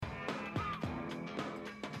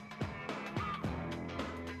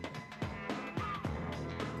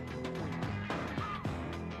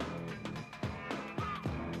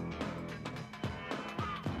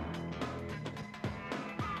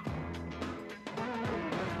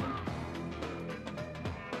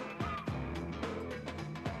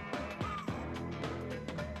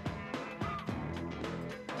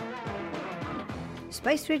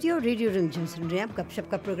Spice radio Rimjhim सुन रहे हैं आप। गपशप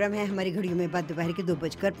का प्रोग्राम है। हमारी घड़ियों में बाद दोपहर के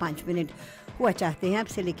 2:05 हुआ चाहते हैं।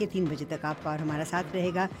 आपसे लेके 3 बजे तक आपका और हमारा साथ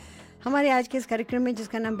रहेगा हमारे आज के इस कार्यक्रम में,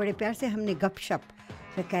 जिसका नाम बड़े प्यार से हमने गपशप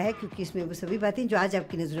रखा है, क्योंकि इसमें वो सभी बातें जो आज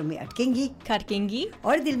आपकी नज़रों में अटकेंगी, खटकेंगी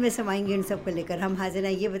और दिल में समाएंगी, उन सबको लेकर हम हाजिर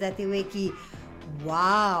हैं, ये बताते हुए कि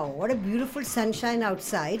wow, what a beautiful sunshine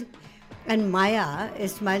outside and Maya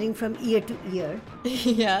is smiling from ear to ear.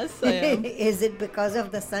 Yes, I am. Is it because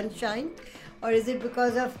of the sunshine, or is it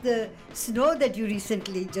because of the snow that you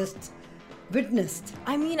recently just witnessed?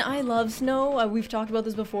 I mean, I love snow. We've talked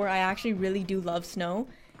about this before. I actually really do love snow,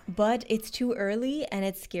 but it's too early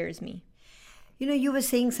and it scares me. You know, you were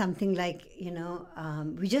saying something like,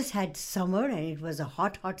 we just had summer and it was a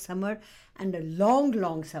hot, hot summer and a long,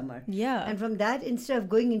 long summer. Yeah. And from that, instead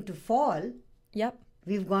of going into fall, Yep.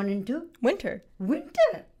 we've gone into Winter.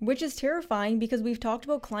 winter. Which is terrifying because we've talked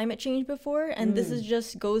about climate change before, and this is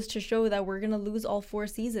just goes to show that we're going to lose all 4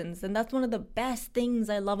 seasons. And that's one of the best things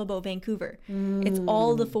I love about Vancouver. It's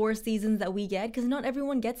all the 4 seasons that we get, because not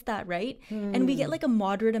everyone gets that, right? And we get like a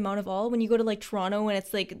moderate amount of all. When you go to like Toronto and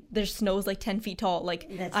it's like there's snow's like 10 feet tall, like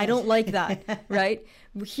I don't like that, right?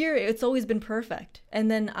 Here it's always been perfect.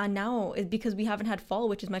 And then now, because we haven't had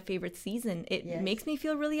fall, which is my favorite season, it makes me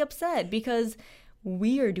feel really upset because we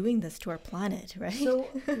are doing this to our planet, right? So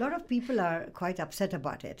a lot of people are quite upset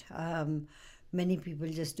about it. Many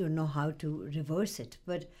people just don't know how to reverse it.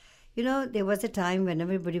 But, there was a time when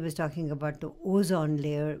everybody was talking about the ozone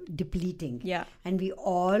layer depleting. Yeah. And we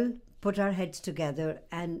all put our heads together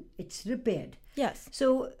and it's repaired. Yes.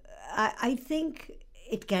 So I think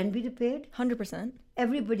it can be repaired. 100%.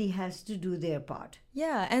 Everybody has to do their part.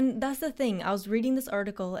 Yeah, and that's the thing. I was reading this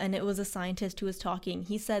article and it was a scientist who was talking.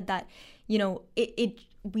 He said that,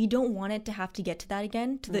 we don't want it to have to get to that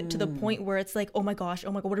again, to the point where it's like, oh my gosh,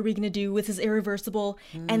 what are we going to do? This is irreversible.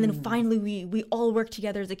 And then finally we all work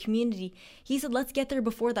together as a community. He said, let's get there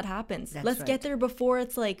before that happens. Let's get there before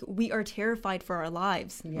it's like we are terrified for our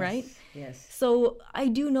lives, right? Yes. So I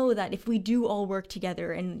do know that if we do all work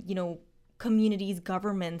together and, communities,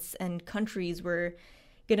 governments, and countries were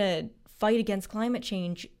going to fight against climate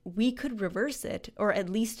change, we could reverse it, or at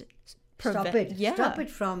least prevent. Stop it. Yeah. Stop it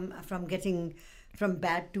from getting from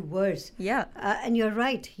bad to worse. Yeah. And you're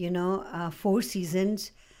right. 4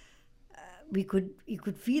 seasons. You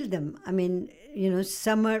could feel them. I mean,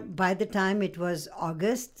 summer. By the time it was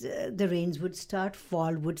August, the rains would start.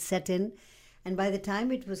 Fall would set in, and by the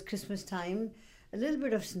time it was Christmas time, a little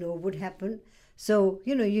bit of snow would happen. So,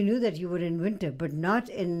 you knew that you were in winter, but not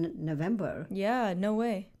in November. Yeah, no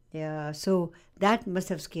way. Yeah, so that must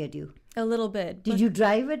have scared you. A little bit. Did you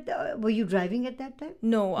drive it? Were you driving at that time?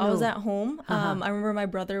 No, I was at home. I remember my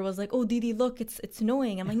brother was like, oh, Didi, look, it's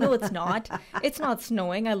snowing. I'm like, no, it's not. It's not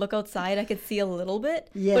snowing. I look outside, I could see a little bit,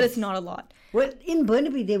 but it's not a lot. Well, in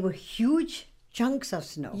Burnaby, there were huge chunks of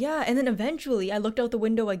snow. Yeah, and then eventually I looked out the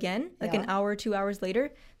window again, like an hour, 2 hours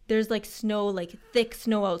later. There's like snow, like thick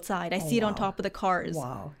snow outside. I see it on top of the cars.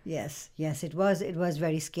 Wow. Yes, it was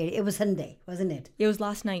very scary. It was Sunday, wasn't it? It was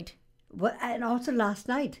last night. Well, and also last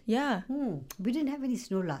night. Yeah. We didn't have any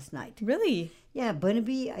snow last night. Really? Yeah,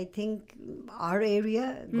 Burnaby, I think our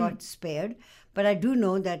area got spared. But I do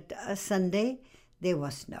know that Sunday, there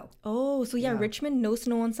was snow. Oh, so yeah, Richmond, no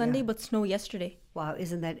snow on Sunday, but snow yesterday. Wow,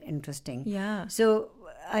 isn't that interesting? Yeah. So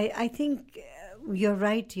I think you're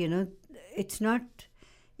right,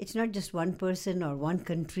 it's not just one person or one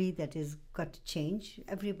country that has got to change.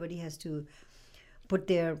 Everybody has to put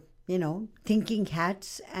their, thinking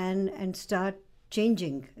hats and start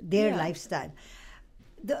changing their lifestyle.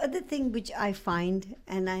 The other thing which I find,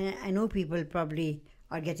 and I know people probably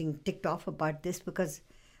are getting ticked off about this, because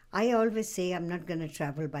I always say I'm not going to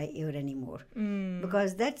travel by air anymore.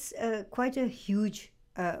 Because that's quite a huge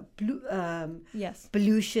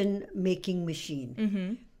pollution-making machine.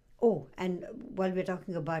 Mm-hmm. Oh, and while we're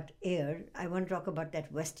talking about air, I want to talk about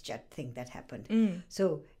that WestJet thing that happened.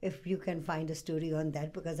 So if you can find a story on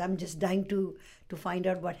that, because I'm just dying to find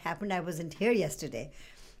out what happened. I wasn't here yesterday.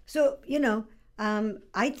 So,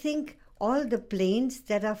 I think all the planes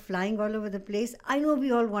that are flying all over the place, I know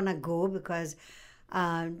we all want to go because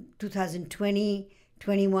 2020,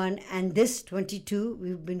 21, and this 22,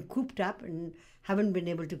 we've been cooped up and haven't been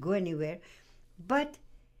able to go anywhere. But,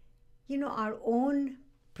 our own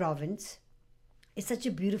province, It's such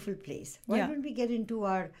a beautiful place. Why Yeah. don't we get into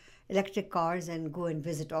our electric cars and go and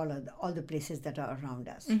visit all the places that are around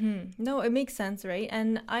us? No, it makes sense, right?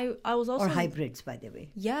 And I was also Or hybrids, by the way.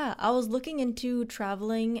 Yeah, I was looking into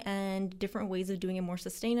traveling and different ways of doing it more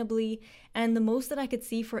sustainably. And the most that I could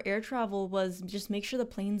see for air travel was just make sure the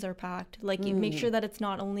planes are packed. Like, you make sure that it's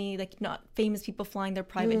not only like not famous people flying their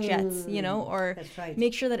private jets, or That's right.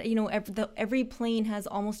 make sure that, every plane has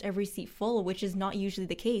almost every seat full, which is not usually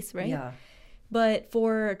the case, right? Yeah. But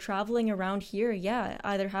for traveling around here, yeah,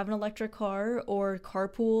 either have an electric car or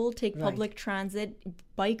carpool, take Right. public transit,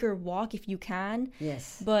 bike or walk if you can.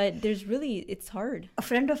 Yes. But it's hard. A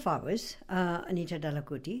friend of ours, Anita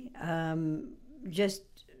Dalakoti, just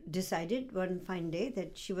decided one fine day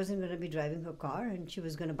that she wasn't going to be driving her car and she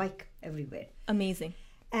was going to bike everywhere. Amazing.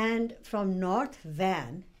 And from North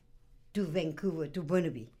Van to Vancouver to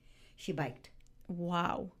Burnaby, she biked.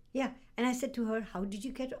 Wow. Yeah. And I said to her, how did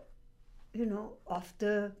you get, off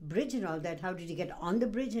the bridge and all that? How did you get on the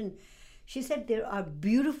bridge? And she said there are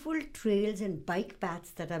beautiful trails and bike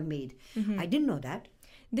paths that are made. I didn't know that.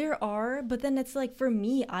 There are, but then it's like for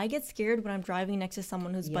me, I get scared when I'm driving next to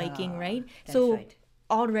someone who's biking, right? That's So right.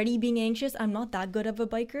 already being anxious, I'm not that good of a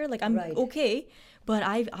biker. Like I'm Right. okay, but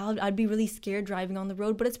I'd be really scared driving on the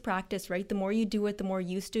road. But it's practice, right? The more you do it, the more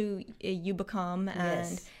used to you become, and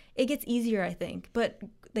Yes. it gets easier, I think. But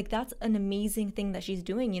like that's an amazing thing that she's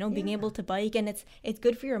doing, being Yeah. able to bike, and it's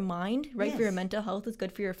good for your mind, right? For your Yes. mental health, it's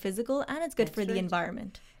good for your physical, and it's good That's for the right.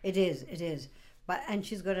 environment. It is. And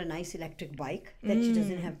she's got a nice electric bike that she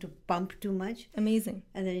doesn't have to pump too much. Amazing.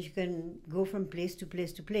 And then she can go from place to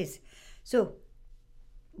place to place. So,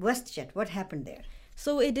 WestJet, what happened there?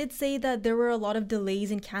 So it did say that there were a lot of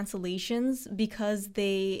delays and cancellations because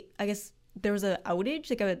I guess there was an outage,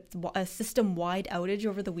 like a system-wide outage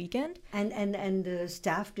over the weekend. And the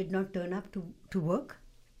staff did not turn up to work?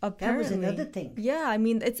 Apparently. That was another thing. Yeah, I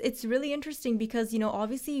mean, it's really interesting because,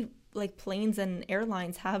 obviously, like planes and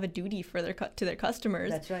airlines have a duty for to their customers.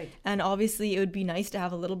 That's right. And obviously, it would be nice to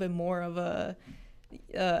have a little bit more of a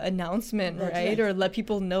announcement, That's right? right. Or let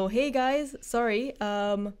people know, hey guys, sorry,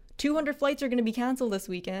 200 flights are going to be canceled this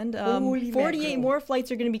weekend. Holy 48 mackerel. more flights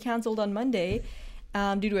are going to be canceled on Monday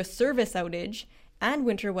due to a service outage and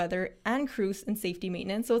winter weather and cruise and safety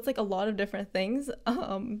maintenance. So it's like a lot of different things.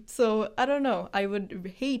 So I don't know. I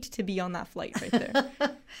would hate to be on that flight right there.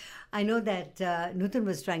 I know that Nutan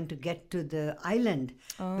was trying to get to the island.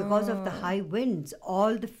 Because of the high winds,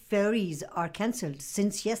 all the ferries are cancelled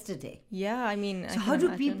since yesterday. Yeah, I mean, So how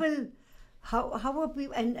do people, how are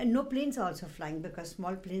people, and no planes are also flying because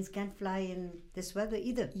small planes can't fly in this weather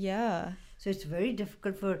either. Yeah. So it's very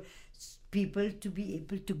difficult for people to be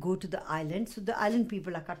able to go to the island. So the island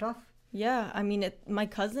people are cut off. Yeah, I mean, my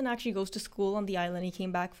cousin actually goes to school on the island. He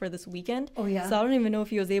came back for this weekend. Oh, yeah? So I don't even know if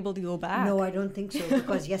he was able to go back. No, I don't think so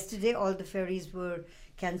because yesterday all the ferries were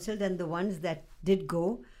cancelled and the ones that did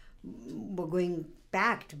go were going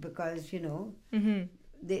packed because,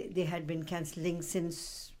 they had been cancelling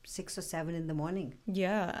since 6 or 7 in the morning.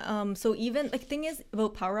 Yeah. So even like thing is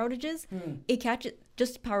about power outages, it catches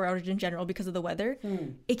just power outage in general because of the weather.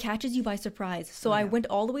 It catches you by surprise. So I went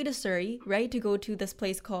all the way to Surrey, right, to go to this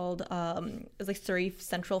place called it's like Surrey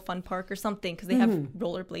Central Fun Park or something because they have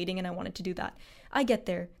rollerblading and I wanted to do that. I get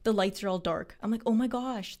there, the lights are all dark. I'm like, oh my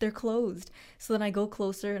gosh, they're closed. So then I go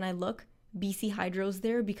closer and I look. BC Hydro's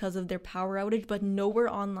there because of their power outage, but nowhere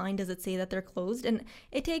online does it say that they're closed. And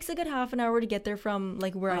it takes a good half an hour to get there from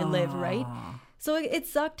like where I live, right? So it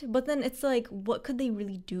sucked, but then it's like, what could they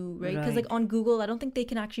really do, right? Because like on Google, I don't think they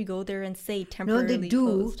can actually go there and say temporarily No, they do.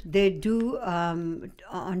 closed. They do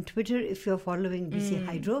on Twitter, if you're following BC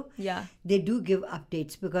Hydro, Yeah. they do give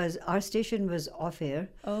updates because our station was off air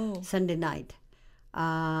Sunday night,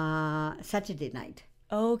 Saturday night.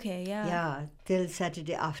 Okay, yeah. Yeah, till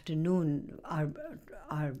Saturday afternoon,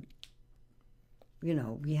 our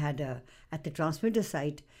we had at the transmitter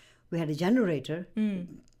site, we had a generator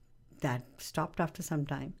that stopped after some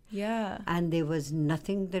time. Yeah. And there was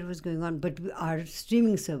nothing that was going on, but our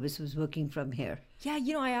streaming service was working from here. Yeah,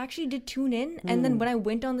 I actually did tune in, and then when I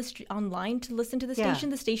went on online to listen to the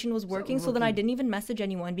station was working. So then I didn't even message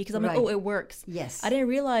anyone because I'm like, oh, it works. Yes. I didn't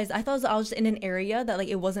realize. I thought I was just in an area that like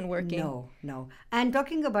it wasn't working. No. And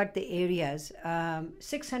talking about the areas,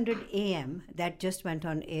 600 AM that just went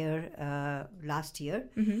on air last year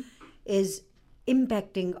is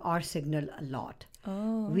impacting our signal a lot.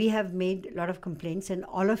 We have made a lot of complaints, and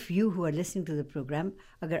all of you who are listening to the program,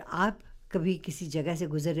 अगर आप कभी किसी जगह से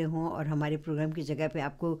गुजरे हों और हमारे प्रोग्राम की जगह पे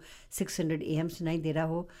आपको 600 AM सुनाई दे रहा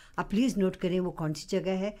हो, आप प्लीज़ नोट करें वो कौन सी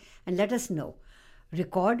जगह है, and let us know.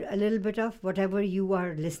 Record a little bit of whatever you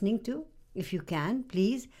are listening to, if you can,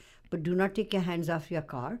 please. but do not take your hands off your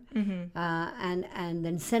car, and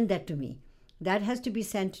then send that to me. That has to be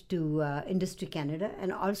sent to Industry Canada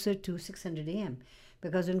and also to 600 AM,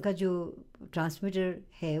 because उनका जो transmitter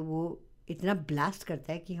है वो इतना blast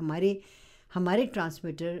करता है कि हमारे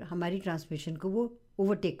transmitter हमारी ट्रांसमिशन को वो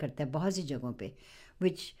ओवरटेक करता है बहुत सी जगहों पे,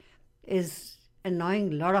 which is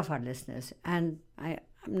annoying a lot of our listeners. And I'm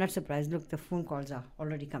not surprised. Look, the phone calls are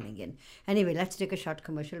already coming in. Anyway, let's take a short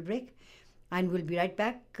commercial break. And we'll be right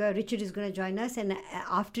back. Richard is going to join us. And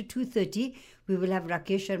after 2:30, we will have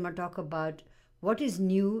Rakesh Sharma talk about what is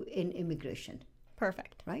new in immigration.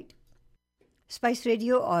 Perfect. Right? Spice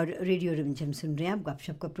Radio or Radio Rimjam सुन रहे हैं आप,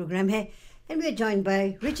 गपशप का programme है. And we are joined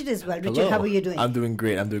by Richard as well. Richard, Hello. how are you doing? I'm doing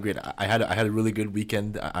great. I had a really good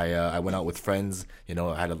weekend. I went out with friends. You know,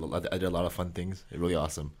 I did a lot of fun things. Really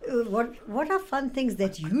awesome. What are fun things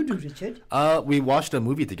that you do, Richard? We watched a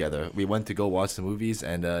movie together. We went to go watch the movies,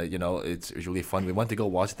 and you know, it's really fun. We went to go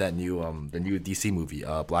watch that the new DC movie,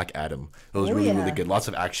 Black Adam. It was really good. Lots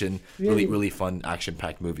of action. Really fun,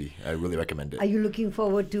 action-packed movie. I really recommend it. Are you looking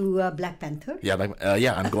forward to Black Panther?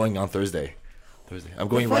 Yeah, I'm going on Thursday. I'm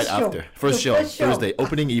going right after. First show, Thursday,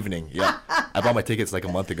 opeopening evening. Yeah. I bought my tickets like a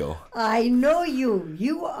month ago. I know you.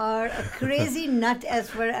 You are a crazy nut as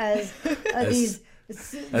far as these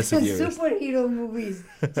superhero movies.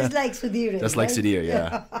 Just like Sudhir. Just like Sudhir,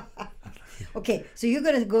 yeah. Okay, so you're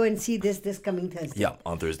going to go and see this coming Thursday. Yeah,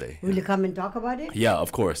 on Thursday. Will you come and talk about it? Yeah,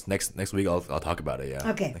 of course. Next week I'll talk about it, yeah.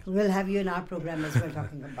 Okay, we'll have you in our program as well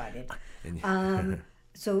talking about it.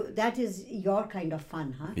 So that is your kind of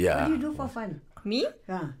fun, huh? Yeah. What do you do for fun? Me?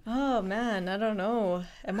 Yeah. Oh man, I don't know.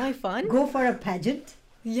 Am I fun? Go for a pageant?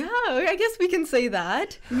 Yeah, I guess we can say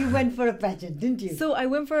that. You went for a pageant, didn't you? So I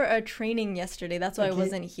went for a training yesterday. That's why I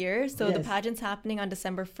wasn't here. So Yes. the pageant's happening on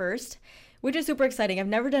December 1st, which is super exciting. I've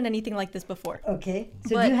never done anything like this before. Okay.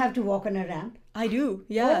 So But- do you have to walk on a ramp? I do,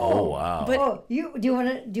 yeah. Oh, wow. But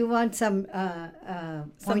Do you want some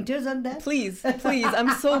pointers on that? please,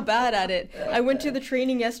 I'm so bad at it. I went to the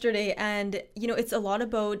training yesterday, and you know, it's a lot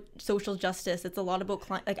about social justice. It's a lot about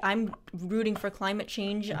I'm rooting for climate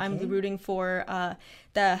change. I'm rooting for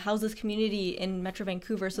the houseless community in Metro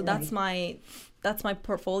Vancouver. So that's my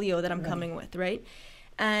portfolio that I'm coming with, right?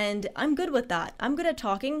 And I'm good with that. I'm good at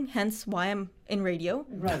talking, hence why I'm in radio.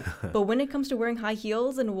 Right. But when it comes to wearing high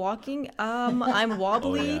heels and walking, I'm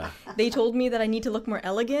wobbly. yeah. They told me that I need to look more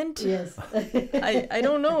elegant. Yes. I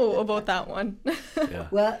don't know about that one. Yeah.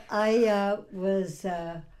 Well, I was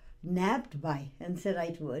nabbed by, and said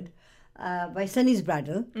I would, by Sunny's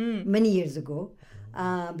bridal many years ago,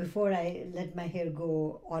 before I let my hair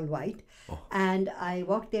go all white. And I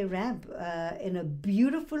walked their ramp in a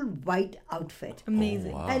beautiful white outfit.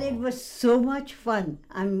 Amazing. Oh, wow. And it was so much fun.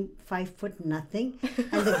 I'm 5'0" nothing,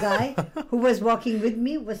 and the guy who was walking with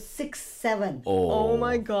me was 6'7". Oh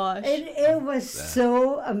my gosh. It was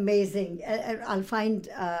so amazing. I'll find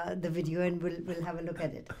the video and we'll have a look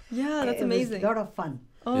at it. Yeah, that's It amazing. was a lot of fun.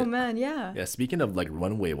 Oh man, yeah. Yeah, speaking of like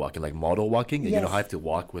runway walking, like model walking, you know Yes. how I have to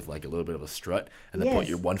walk with like a little bit of a strut and then Yes. put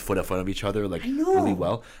your one foot in front of each other like know. really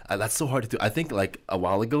well. That's so hard to do. I think like a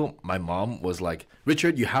while ago, my mom was like,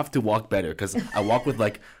 "Richard, you have to walk better," because I walk with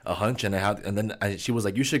like a hunch, and she was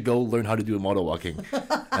like, "You should go learn how to do model walking."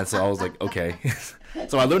 And so I was like, "Okay."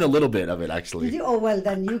 So I learned a little bit of it actually. Did you? Oh well,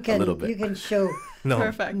 then you little bit. can show No,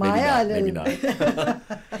 Perfect. Maya maybe a not. little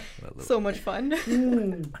So much fun.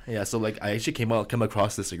 Yeah, so like I actually came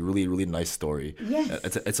across this like really nice story.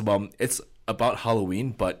 Yes. It's about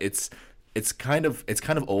Halloween, but it's kind of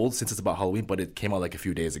old since it's about Halloween, but it came out like a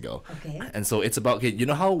few days ago. Okay. And so it's about, okay, you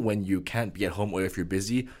know how when you can't be at home or if you're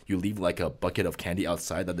busy, you leave like a bucket of candy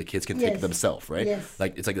outside that the kids can take Yes. themselves, right? Yes.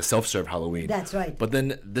 Like it's like a self-serve Halloween. That's right. But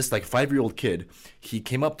then this like 5-year-old kid, he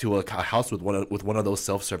came up to a house with one of those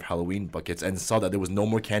self-serve Halloween buckets and saw that there was no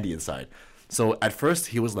more candy inside. So at first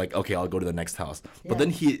he was like, okay, I'll go to the next house. But Yeah. then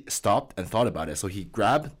he stopped and thought about it. So he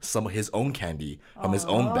grabbed some of his own candy from his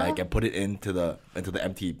own bag and put it into the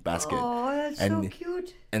empty basket. Oh, that's so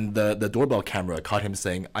cute. And the doorbell camera caught him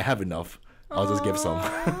saying, "I have enough. I'll just give some."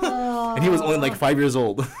 And he was only like 5 years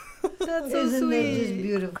old. That's so Isn't that sweet. just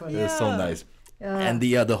beautiful? It was so Yeah. nice. And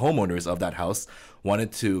the homeowners of that house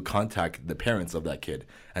wanted to contact the parents of that kid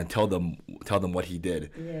and tell them what he did.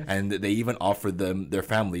 Yes. And they even offered their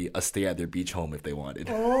family a stay at their beach home if they wanted.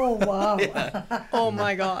 Oh wow. Oh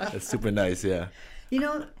my gosh. It's super nice, yeah. You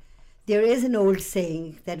know, there is an old saying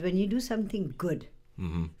that when you do something good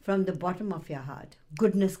from the bottom of your heart,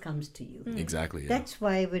 goodness comes to you. Exactly. Yeah. That's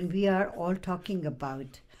why when we are all talking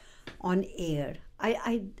about on air,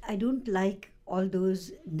 I don't like all those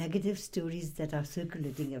negative stories that are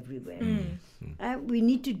circulating everywhere. We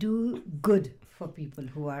need to do good for people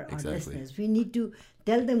who are our Exactly. listeners. We need to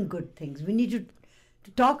tell them good things. We need to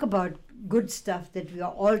talk about good stuff that we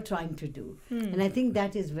are all trying to do. And I think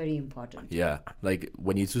that is very important. Yeah, like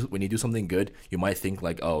when you do something good, you might think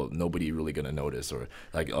like, oh, nobody really gonna notice, or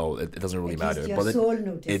like, oh, it doesn't really At matter. least your But soul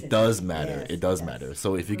notices it does it. matter. Yes, It does yes. matter.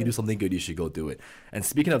 So if you can do something good, you should go do it. And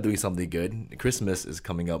speaking of doing something good, Christmas is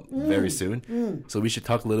coming up very soon. So we should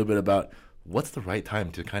talk a little bit about what's the right time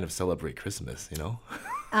to kind of celebrate Christmas. You know?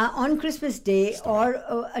 On Christmas Day or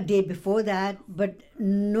a day before that, but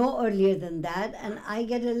no earlier than that. And I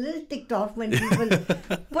get a little ticked off when people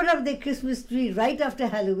put up their Christmas tree right after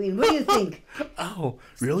Halloween. What do you think? Oh,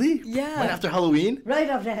 really? Yeah. Right after Halloween? Right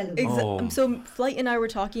after Halloween. Oh. So Flight and I were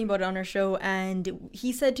talking about it on our show, and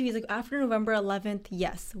he said he's like, after November 11th,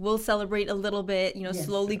 yes, we'll celebrate a little bit, Yes.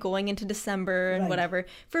 slowly going into December and Right. whatever.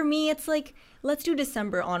 For me, it's like, let's do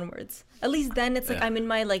December onwards. At least then it's like Yeah. I'm in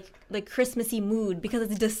my like Christmassy mood because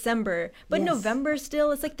it's December. But Yes. November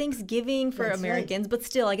still, it's like Thanksgiving for That's right. Americans, but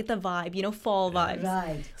still I get the vibe, fall vibes.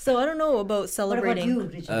 Right. So I don't know about What about celebrating. you,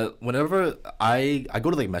 Richard? Whenever I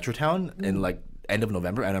go to like Metrotown in like end of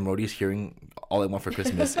November, and I'm already hearing All I Want for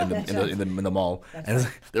Christmas in the That's in the, right. in the in the mall, That's and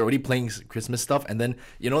right. they're already playing Christmas stuff. And then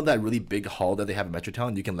that really big hall that they have in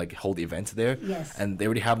Metrotown, you can like hold events there. Yes. And they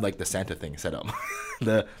already have like the Santa thing set up,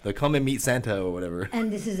 the come and meet Santa or whatever,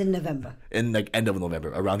 And this is in November. in like end of November,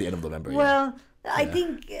 around the end of November. Well, I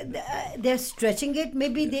think they're stretching it.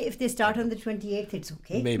 Maybe if they start on the 28th, it's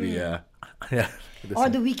okay. Maybe yeah. Or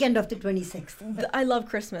the weekend of the 26th. I love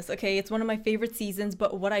Christmas, okay? It's one of my favorite seasons,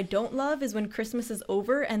 but what I don't love is when Christmas is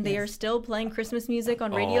over and they are still playing Christmas music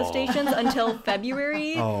on radio stations until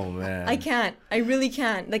February. Oh man. I can't. I really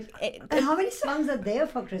can't. Like, And how many songs are there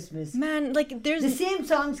for Christmas? man, like there's The same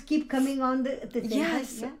songs keep coming on at the same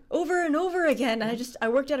yes, time. over and over again. I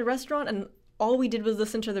worked at a restaurant and all we did was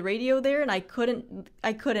listen to the radio there, and I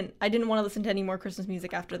didn't want to listen to any more Christmas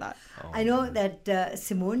music after that. I know that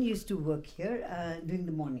Simone used to work here doing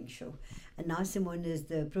the morning show, and now Simone is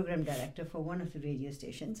the program director for one of the radio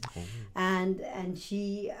stations, and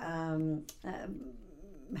she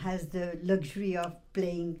has the luxury of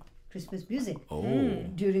playing Christmas music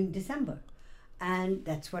during December, and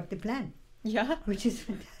that's what they plan, Yeah. which is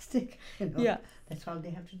fantastic. Yeah. That's all they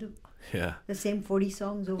have to do. Yeah. The same 40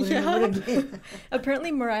 songs over Yeah. and over again.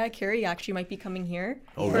 Apparently Mariah Carey actually might be coming here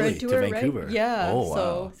Oh, for really? a To tour, right? Vancouver? Yeah. Oh, wow.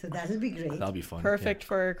 So So that'll be great. That'll be fun. perfect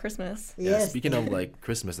for Christmas. Yeah, Yes. speaking of like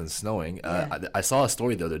Christmas and snowing, Yeah. I saw a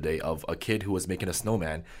story the other day of a kid who was making a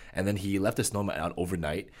snowman, and then he left the snowman out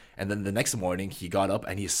overnight, and then the next morning he got up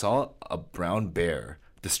and he saw a brown bear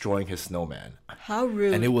destroying his snowman. How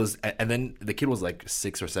rude. And then the kid was like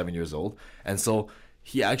 6 or 7 years old, and so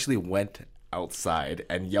he actually went outside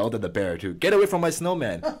and yelled at the bear to get away from my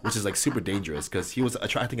snowman, which is like super dangerous because he was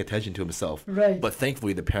attracting attention to himself. Right. But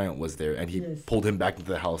thankfully the parent was there and he Yes. pulled him back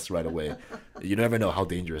into the house right away. You never know how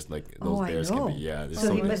dangerous like those Oh, bears I know. can be. Yeah. they're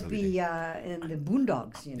So he dangerous. must be in the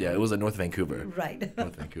boondocks, Yeah, it was in North Vancouver. Right.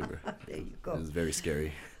 North Vancouver. There you It go. was very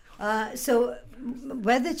scary. So,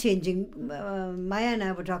 weather changing. Maya and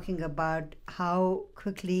I were talking about how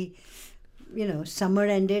quickly, summer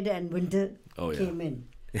ended and winter Oh, yeah. came in.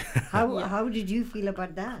 How did you feel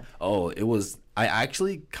about that? Oh, it was. I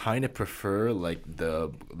actually kind of prefer like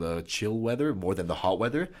the chill weather more than the hot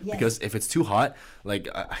weather Yes. because if it's too hot, like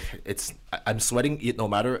I'm sweating. No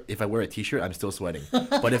matter if I wear a t-shirt, I'm still sweating.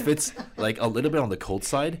 But if it's like a little bit on the cold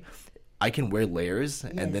side, I can wear layers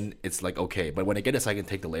Yes. and then it's like okay. But when I get inside, I can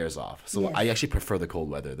take the layers off. So Yes. I actually prefer the cold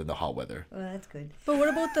weather than the hot weather. Well, that's good. But what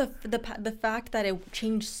about the fact that it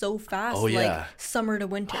changed so fast, Oh, yeah. like summer to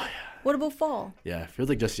winter? What about fall? Yeah, it feels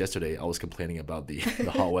like just yesterday I was complaining about the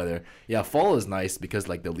hot weather. Yeah, fall is nice because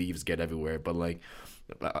like the leaves get everywhere, but like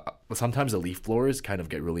sometimes the leaf blowers kind of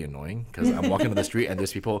get really annoying because I'm walking on the street and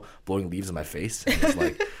there's people blowing leaves in my face. And it's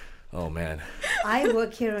like, oh man. I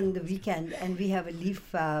work here on the weekend, and we have a leaf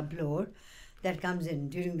blower that comes in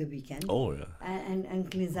during the weekend. Oh yeah. and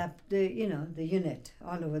cleans up the unit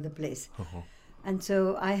all over the place. Uh-huh. And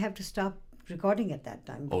so I have to stop recording at that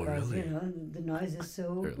time Oh, because really? the noise is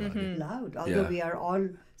so Very loud. loud. Although Yeah. we are all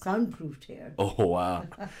soundproofed here. Oh wow.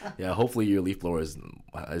 Yeah, hopefully your leaf blower is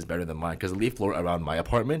better than mine because the leaf blower around my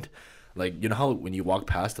apartment, like you know how when you walk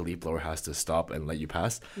past the leaf blower has to stop and let you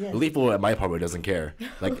pass. Yes. The leaf blower at my apartment doesn't care.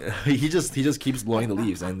 Like he just keeps blowing the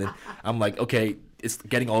leaves and then I'm like, okay, it's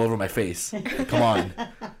getting all over my face. Come on.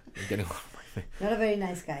 It's getting all over my face. Not a very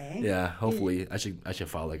nice guy, eh? Yeah, hopefully I should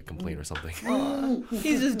file like a complaint or something.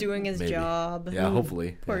 He's just doing his Maybe. job. Yeah,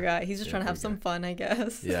 hopefully. Poor Yeah. guy. He's just Yeah, trying to have poor some fun, I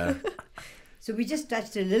guess. Yeah. So we just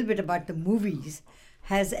touched a little bit about the movies.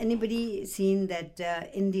 Has anybody seen that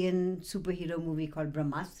Indian superhero movie called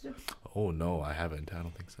Brahmastra? Oh no, I haven't. I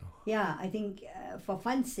don't think so. Yeah, I think for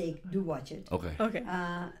fun's sake, do watch it. Okay. Okay.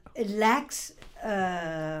 It lacks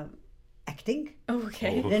acting.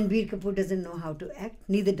 Okay. Oh. Ranbir Kapoor doesn't know how to act.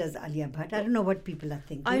 Neither does Alia Bhatt. I don't know what people are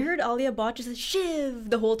thinking. I heard Alia Bhatt just said Shiv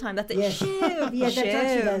the whole time. That's it. Yes. Shiv. Yeah, that's what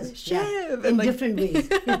she does. Shiv. Yeah. And In like- different ways.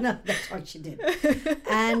 That's what she did.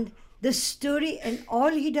 And the story, and all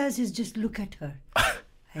he does is just look at her.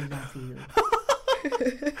 I love you.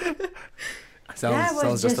 That was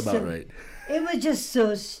Sounds just just about so- right. It was just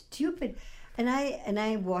so stupid. And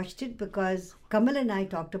I watched it because Kamal and I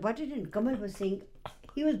talked about it, and Kamal was saying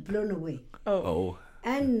he was blown away. Oh.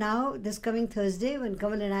 And now, this coming Thursday, when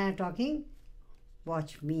Kamal and I are talking,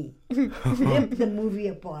 watch me rip the movie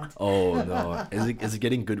apart. Oh no. Is it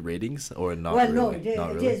getting good ratings or not? Well, really? no,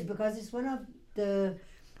 Not it really? is, because it's one of the.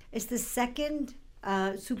 It's the second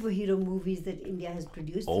superhero movies that India has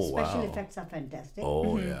produced. Oh, The special wow. effects are fantastic.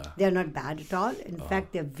 Oh yeah. They're not bad at all. In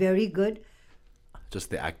fact, they're very good. Just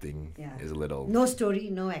the acting Yeah. is a little. No story,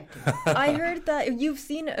 no acting. I heard that you've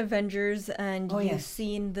seen Avengers and Oh, you've yes.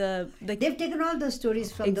 seen the They've taken all those stories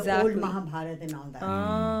from Exactly. the old Mahabharata and all that.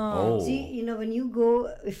 Oh. See, when you go,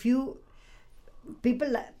 if you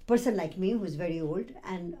person like me who's very old,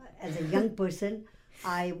 and as a young person,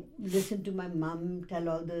 I listen to my mom tell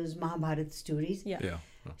all those Mahabharata stories. yeah. Yeah.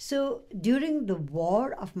 So during the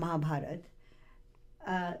war of Mahabharata,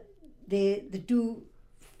 the two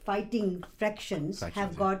fighting fractions have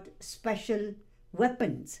Factions, yeah. got special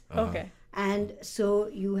weapons. Okay. And so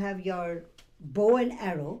you have your bow and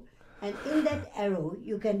arrow, and in that arrow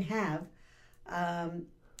you can have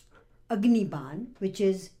Agniban, which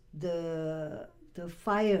is the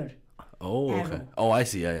fire. Oh, okay. Arrow. Oh, I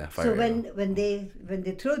see. Yeah. Fire So arrow. when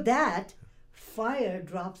they throw that, fire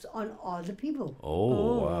drops on all the people.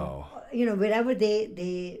 Oh, wow. Wherever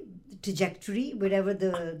they trajectory, wherever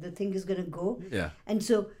the thing is going to go. Yeah. And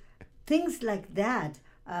so things like that,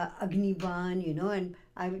 Agniban, and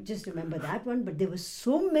I just remember that one, but there were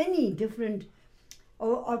so many different,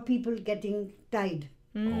 or people getting tied,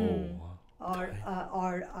 Oh. or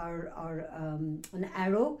an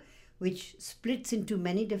arrow which splits into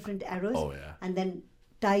many different arrows, Oh, yeah. and then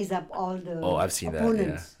ties up all the Oh, I've seen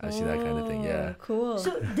opponents. that. Yeah, I've seen that kind of thing. Yeah. Oh, cool.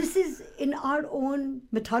 So this is in our own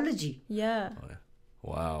mythology. yeah.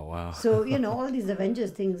 Wow. So all these Avengers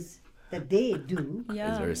things that they do, Yeah.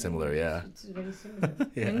 It's very similar. Yeah. it's very similar.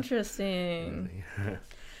 Interesting.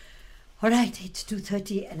 All right, it's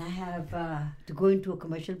 2:30, and I have to go into a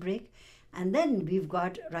commercial break, and then we've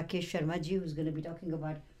got Rakesh Sharma ji, who's going to be talking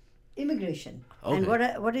about immigration and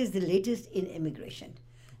Okay. what is the latest in immigration.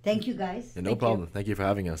 Thank you, guys. Yeah, no Thank problem. you. Thank you for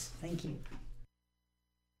having us. Thank you.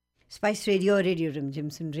 Spice radio और radio Rimjhim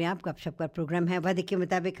सुन रहे हैं आप गपशप का programme है वादे के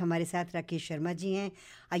मुताबिक हमारे साथ राकेश शर्मा जी हैं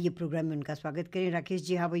आइए प्रोग्राम में उनका स्वागत करें Rakesh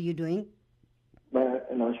ji how are you doing मैं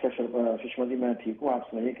नमस्कार सुषमा जी मैं ठीक हूँ आप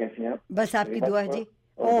सुनाइए कैसे हैं आप बस आपकी दुआ है जी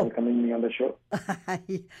coming me on the show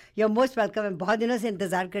you are most welcome मैं बहुत दिनों से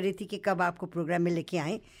इंतज़ार कर रही थी कि कब आपको प्रोग्राम में लेके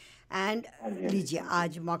आएँ एंड लीजिए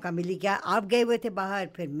आज मौका मिल गया आप गए हुए थे बाहर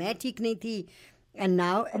फिर मैं ठीक नहीं थी एंड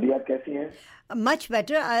नाउ अभी आप कैसी हैं मच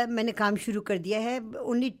बेटर मैंने काम शुरू कर दिया है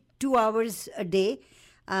ओनली 2 hours a day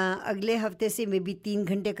अगले हफ्ते से मे बी 3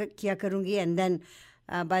 घंटे किया करूँगी and then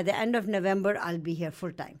by the end of November I will be here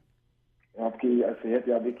full time आपकी सेहत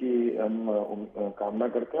याबी की हम कामना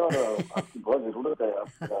करते हैं और आपकी बहुत ज़रूरत है आप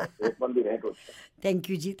सेहतमंद भी रहें तो थैंक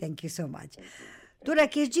यू जी थैंक यू सो मच तो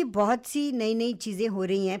राकेश जी बहुत सी नई चीज़ें हो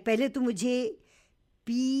रही हैं पहले तो मुझे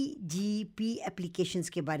PGP एप्लीकेशंस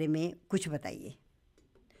के बारे में कुछ बताइए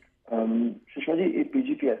सुषमा जी ये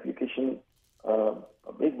PGP एप्लीकेशन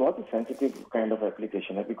एक बहुत ही सेंसिटिव काइंड ऑफ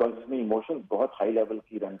एप्लीकेशन है बिकॉज इसमें इमोशंस बहुत हाई लेवल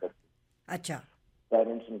की रन करती है अच्छा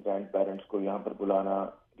पेरेंट्स एंड ग्रैंड पेरेंट्स को यहाँ पर बुलाना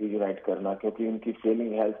रीयूनाइट करना क्योंकि उनकी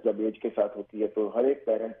फेलिंग हेल्थ जब एज के साथ होती है तो हर एक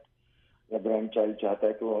पेरेंट या ग्रैंड चाइल्ड चाहता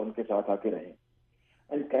है कि वो उनके साथ आके रहें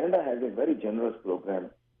and Canada has a very generous programme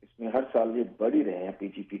इसमें हर साल ये बढ़ ही रहे हैं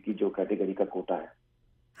PGP की जो कैटेगरी का कोटा है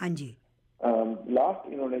हाँ जी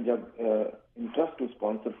लास्ट इन्होंने जब interest to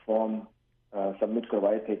sponsor form submit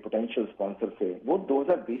करवाए थे पोटेंशियल स्पॉन्सर से वो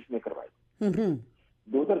 2020 में करवाए थे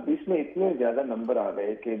 2020 में इतने ज्यादा नंबर आ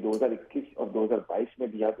गए कि 2021 और 2022 में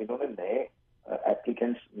भी आप इन्होंने नए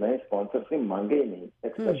एप्लीकेंट्स नए स्पॉन्सर से मांगे ही नहीं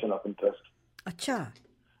एक्सप्रेशन ऑफ इंटरेस्ट अच्छा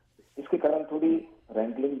इसके कारण थोड़ी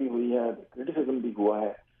रैंकलिंग भी हुई है क्रिटिसिज्म भी हुआ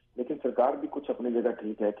है लेकिन सरकार भी कुछ अपनी जगह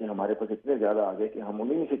ठीक है कि हमारे पास इतने ज्यादा आ गए कि हम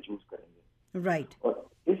उन्हीं में से चूज करेंगे राइट और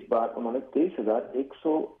इस बार उन्होंने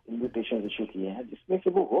 23,100 इन्विटेशन इशू किए हैं जिसमें से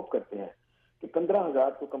वो होप करते हैं कि 15,000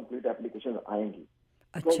 तो कंप्लीट एप्लीकेशन आएंगी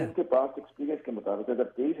तो अच्छा उनके पास एक्सपीरियंस के मुताबिक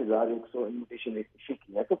अगर 23,100 इन्विटेशन इशू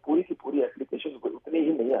की है तो पूरी की पूरी एप्लीकेशन उतनी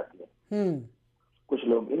ही नहीं आती है कुछ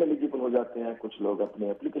लोग इनएलिजिबल हो जाते हैं कुछ लोग अपनी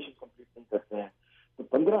एप्लीकेशन कंप्लीट करते हैं, तो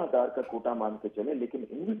 15,000 का कोटा मान के चले, लेकिन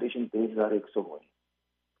इन्विटेशन 23,100 हुए।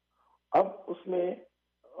 अब उसमें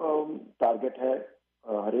टारगेट है,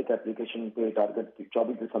 हर एक एप्लीकेशन पे टारगेट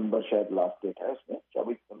 24 दिसंबर शायद लास्ट डेट है उसमें,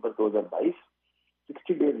 24 दिसंबर 2022।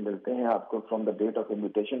 60 डेज मिलते हैं आपको from the date of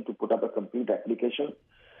invitation to put up a complete application.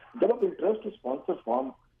 जब आप interest to sponsor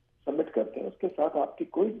form submit करते हैं, उसके साथ आपकी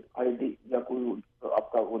कोई आईडी या कोई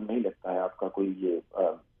आपका वो नहीं लगता है, आपका कोई ये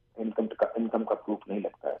इनकम का प्रूफ नहीं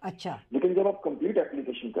लगता है। अच्छा। लेकिन जब आप कंप्लीट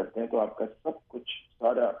एप्लीकेशन करते हैं तो आपका सब कुछ,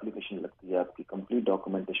 सारा एप्लीकेशन लगती है, आपकी कंप्लीट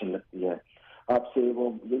डॉक्यूमेंटेशन लगती है। आपसे वो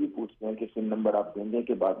ये भी पूछते हैं कि सिम नंबर आप देंगे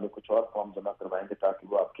के बाद में कुछ और फॉर्म जमा करवाएंगे ताकि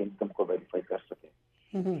वो आपके इनकम को वेरीफाई कर सके।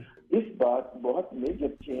 इस बार बहुत मेजर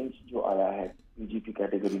चेंज जो आया है पीजीपी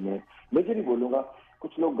कैटेगरी में, मेजर ही बोलूंगा,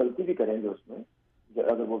 कुछ लोग गलती भी करेंगे उसमें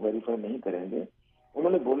अगर वो वेरीफाई नहीं करेंगे।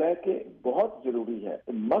 उन्होंने बोला है कि बहुत जरूरी है,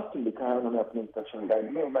 मस्ट लिखा है उन्होंने अपने इंस्ट्रक्शन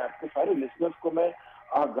गाइड में। मैं आपके सारे लिसनर्स को मैं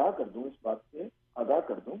आगाह कर दूं, इस बात से आगाह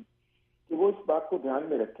कर दूं कि वो इस बात को ध्यान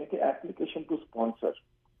में रखें कि application to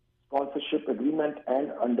sponsorship agreement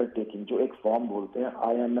and undertaking, जो एक फॉर्म बोलते हैं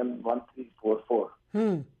IMM 1344,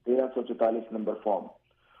 1344 नंबर फॉर्म,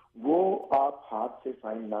 वो आप हाथ से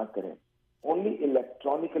साइन ना करें, ओनली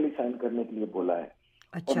इलेक्ट्रॉनिकली साइन करने के लिए बोला है।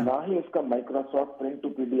 अच्छा। और ना ही उसका माइक्रोसॉफ्ट प्रिंट टू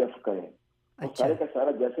PDF करें। अच्छा। सारे का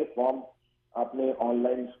सारा जैसे फॉर्म आपने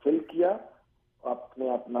ऑनलाइन फिल किया, आपने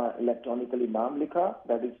अपना इलेक्ट्रॉनिकली नाम लिखा,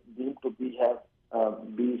 that is deemed to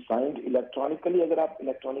be signed electronically, अगर आप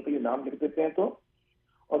इलेक्ट्रॉनिकली नाम लिख देते हैं तो,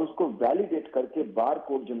 और उसको वैलिडेट करके बार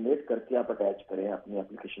कोड जनरेट करके आप अटैच करें अपनी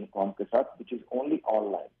एप्लीकेशन फॉर्म के साथ, which is only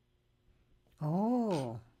online.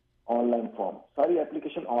 Online form, सारी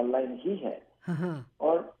एप्लीकेशन ऑनलाइन ही है।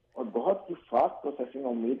 और बहुत ही फास्ट प्रोसेसिंग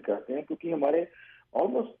उम्मीद करते हैं, क्योंकि हमारे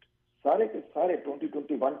ऑलमोस्ट सारे के सारे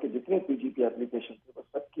 2021 के जितने पीजीपी एप्लीकेशन थे वो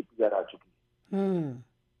सबकी PR आ चुकी है,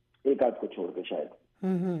 एक आध को छोड़ के शायद।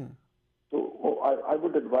 तो I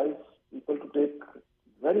would advise people to take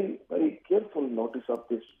very very careful notice of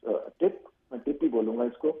this tip. मैं टिप ही बोलूंगा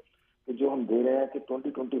इसको, कि जो हम दे रहे हैं कि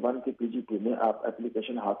 2021 के पीजीपी में आप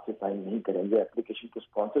एप्लीकेशन हाथ से साइन नहीं करेंगे। एप्लीकेशन के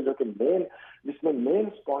स्पॉन्सर जो कि मेन, जिसमें मेन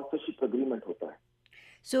स्पॉन्सरशिप एग्रीमेंट होता है।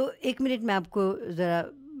 एक मिनट में आपको ज़रा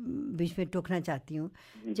बीच में टोकना चाहती हूँ।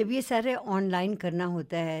 जब ये सारे ऑनलाइन करना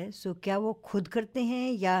होता है, क्या वो खुद करते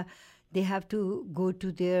हैं या they have to go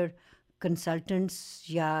to their consultants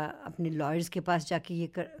या अपने लॉयर्स के पास जाके ये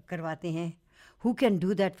करवाते हैं? Who can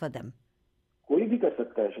do that for them? कोई भी कर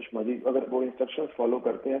सकता है सुषमा जी, अगर वो इंस्ट्रक्शंस फॉलो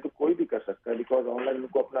करते हैं तो कोई भी कर सकता है, बिकॉज ऑनलाइन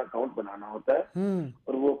उनको अपना अकाउंट बनाना होता है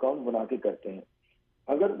और वो अकाउंट बना के करते हैं।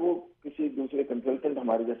 अगर वो किसी दूसरे कंसल्टेंट,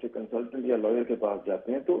 हमारे जैसे कंसल्टेंट या लॉयर के पास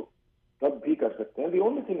जाते हैं तो तब भी कर सकते हैं। The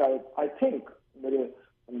only thing I think, मेरे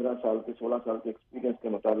 15 साल के 16 साल के एक्सपीरियंस के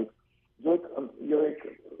मुताबिक, जो एक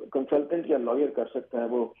कंसल्टेंट या लॉयर कर सकता है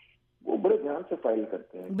वो बड़े ध्यान से फाइल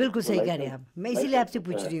करते हैं। बिल्कुल सही कह रहे हैं आप। मैं इसीलिए आपसे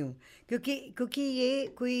पूछ रही हूँ, क्योंकि ये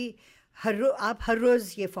कोई आप हर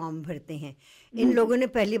रोज़ ये फॉर्म भरते हैं, इन लोगों ने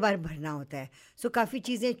पहली बार भरना होता है, काफ़ी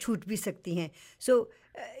चीज़ें छूट भी सकती हैं।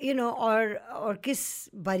 और किस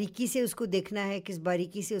बारीकी से उसको देखना है, किस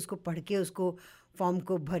बारीकी से उसको पढ़ के उसको फॉर्म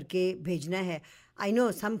को भर के भेजना है। I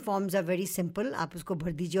know some forms are very simple, आप उसको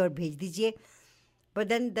भर दीजिए और भेज दीजिए, but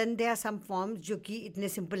then there are some forms जो कि इतने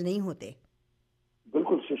सिंपल नहीं होते।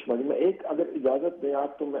 बिल्कुल सुषमा जी, मैं एक अगर इजाजत दें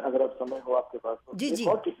आप, तो मैं, अगर आप समय हो आपके पास, तो एक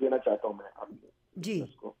और टिप देना चाहता हूँ मैं आपको जी।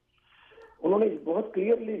 उसको उन्होंने बहुत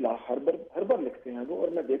क्लियरली हर बार लिखते हैं वो, और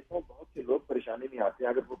मैं देखता हूँ बहुत से लोग परेशानी में आते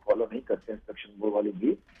हैं अगर वो फॉलो नहीं करते इंस्ट्रक्शन वो वाली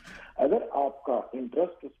भी। अगर आपका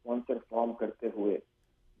इंटरेस्ट स्पॉन्सर फॉर्म करते हुए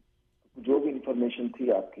जो भी इंफॉर्मेशन थी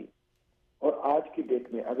आपकी, और आज की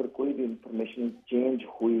डेट में अगर कोई भी इंफॉर्मेशन चेंज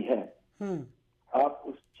हुई है, आप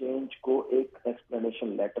उस चेंज को एक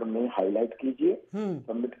एक्सप्लेनेशन लेटर में हाईलाइट कीजिए,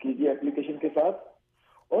 सबमिट कीजिए एप्लीकेशन के साथ,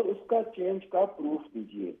 और उसका चेंज का प्रूफ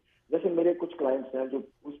दीजिए। जैसे मेरे कुछ क्लाइंट्स हैं जो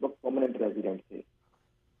उस वक्त परमानेंट रेजिडेंट थे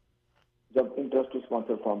जब इंटरेस्ट टू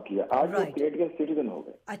स्पॉन्सर फॉर्म किया, आज वो कैनेडियन सिटीजन हो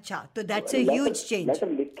गए। अच्छा, तो that's a huge change. Letter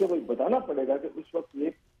लिख के वही बताना पड़ेगा कि उस वक्त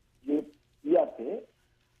ये PR थे,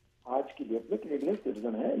 आज की डेट में कैनेडियन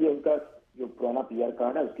सिटीजन है, ये उनका जो पुराना PR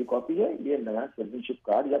कार्ड है उसकी कॉपी है, ये नया सिटीजनशिप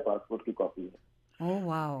कार्ड या पासपोर्ट की कॉपी है। Oh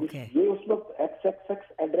wow, okay. ये उस वक्त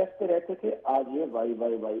XXX एड्रेस पे रहते थे, आज ये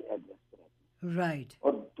YYY एड्रेस पे रहते हैं। राइट।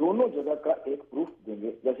 और दोनों जगह का एक प्रूफ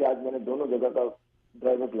देंगे, जैसे आज मैंने दोनों जगह का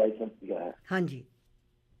ड्राइवर लाइसेंस दिया है, हाँ जी,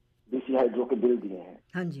 BC हाइड्रो के बिल दिए हैं,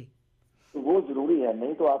 हाँ जी, तो वो जरूरी है,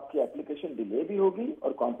 नहीं तो आपकी एप्लीकेशन डिले भी होगी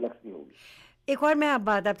और कॉम्प्लेक्स भी होगी। एक और मैं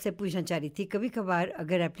बात आपसे पूछना चाह रही थी, कभी कभार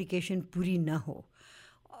अगर एप्लीकेशन पूरी ना हो,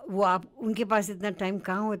 वो आप उनके पास इतना टाइम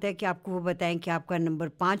कहाँ होता है कि आपको वो बताएं कि आपका नंबर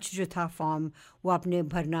 5 जो था फॉर्म वो आपने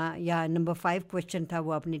भरना, या नंबर 5 क्वेश्चन था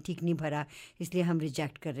वो आपने ठीक नहीं भरा, इसलिए हम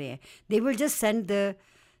रिजेक्ट कर रहे हैं। They will just send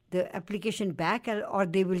the application back, or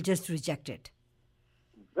they will just reject it?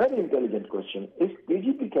 Very intelligent question. इस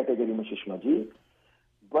पीजीपी कैटेगरी में सुषमा जी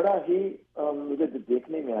बड़ा ही मुझे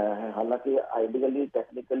देखने में आया है, हालांकि आइडियली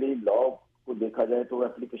टेक्निकली लॉ को देखा जाए तो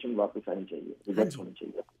एप्लीकेशन वापस आनी चाहिए, रिजेक्ट होनी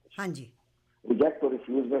चाहिए एप्लीकेशन. हाँ जी. रिजेक्ट और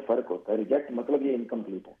रिफ्यूज में फर्क होता है. रिजेक्ट मतलब ये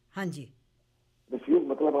इनकम्प्लीट है. हाँ जी. रिफ्यूज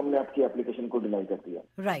मतलब हमने आपकी एप्लीकेशन को डिनाई कर दिया.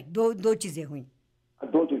 राइट. दो चीजें हुई.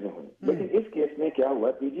 दो चीजें हुई. लेकिन इस केस में क्या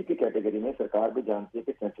हुआ, पीजीपी कैटेगरी में सरकार भी जानती है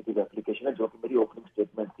कि सेंसिटिव एप्लीकेशन है, जो कि मेरी ओपनिंग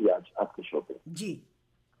स्टेटमेंट थी आज आपके शो पे. जी.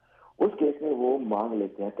 उस केस में वो मांग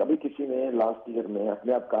लेते हैं. कभी किसी ने लास्ट ईयर में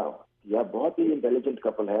अपने आप काम किया, बहुत ही इंटेलिजेंट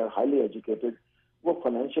कपल है, हाईली एजुकेटेड, वो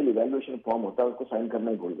फाइनेंशियल इवैल्यूएशन फॉर्म होता है उसको साइन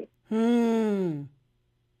करना ही भूल गए.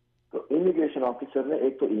 तो इमिग्रेशन ऑफिसर ने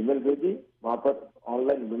एक तो ईमेल भेजी, वहां पर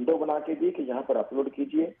ऑनलाइन विंडो बना के दी कि यहाँ पर अपलोड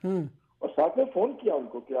कीजिए, और साथ में फोन किया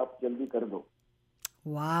उनको कि आप जल्दी कर दो.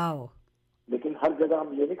 वाओ. लेकिन हर जगह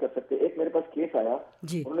हम ये नहीं कर सकते. एक मेरे पास केस आया,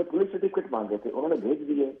 उन्होंने पुलिस सर्टिफिकेट मांगे थे, उन्होंने भेज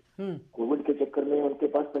दिए. कोविड के चक्कर में उनके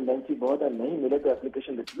पास पेंडेंसी बहुत है, नहीं मिले तो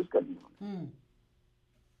एप्लीकेशन रिफ्यूज कर दी.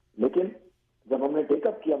 लेकिन जब हमने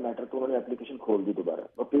टेकअप किया मैटर तो उन्होंने एप्लीकेशन खोल दी दोबारा,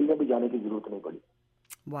 अपील में भी जाने की जरूरत नहीं पड़ी.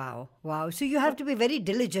 Wow. Wow. So you have to be very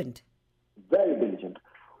diligent. Very diligent.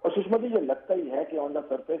 और सुषमा जी, ये लगता ही है कि ऑन द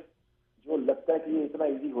सरफेस जो लगता है कि ये इतना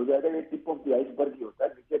इजी हो जाएगा, ये टिप ऑफ द आइसबर्ग ही होता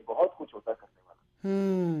है. नीचे बहुत कुछ होता है करने वाला.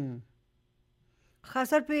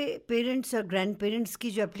 खासतौर पे पेरेंट्स और ग्रैंड पेरेंट्स की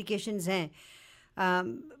जो एप्लीकेशंस हैं,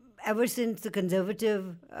 ever since the conservative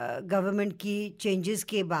government की चेंजेस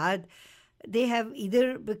के बाद, they have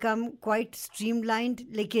either become quite streamlined,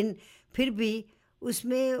 लेकिन फिर भी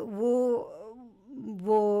उसमें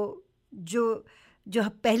वो जो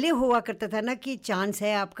पहले हुआ करता था ना कि चांस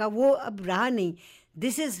है आपका, वो अब रहा नहीं.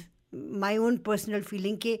 This is my own personal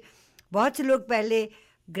feeling कि बहुत से लोग पहले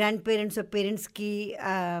ग्रैंड पेरेंट्स और पेरेंट्स की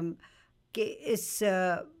कि इस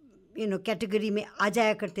कैटेगरी में आ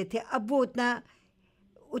जाया करते थे, अब वो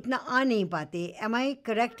उतना आ नहीं पाते. Am I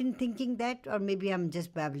correct in thinking that, और maybe I am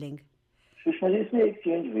just babbling? Sushma ji, इसमें एक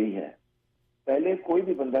चेंज हुई है. पहले कोई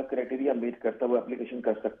भी बंदा क्राइटेरिया मीट करता वो एप्लीकेशन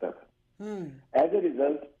कर सकता था. As a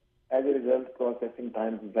result processing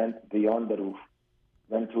time went beyond the roof,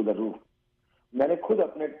 went through the roof. मैंने खुद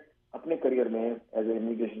अपने करियर में एज ए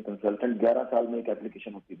इमिग्रेशन कंसल्टेंट 11 साल में एक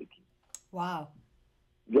एप्लीकेशन होती देखी. वाह.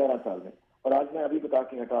 11 साल में. और आज मैं अभी बता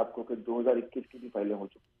के हटा आपको कि 2021 की भी फाइलें हो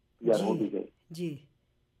चुकी, यार हो भी गई जी.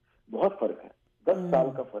 बहुत फर्क है, 10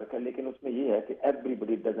 साल का फर्क है. लेकिन उसमें ये है कि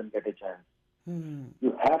everybody doesn't get a chance. You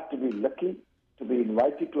have to be lucky to be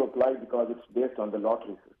invited to apply because it's based on the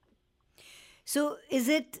lottery system. So is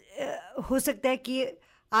it हो सकता है कि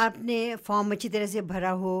आपने फॉर्म अच्छी तरह से भरा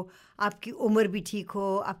हो, आपकी उम्र भी ठीक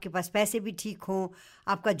हो, आपके पास पैसे भी ठीक हों,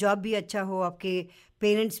 आपका जॉब भी अच्छा हो, आपके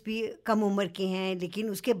पेरेंट्स भी कम उम्र के हैं, लेकिन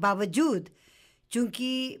उसके बावजूद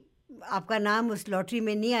चूंकि आपका नाम उस लॉटरी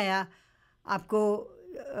में नहीं आया, आपको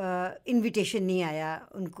इनविटेशन नहीं आया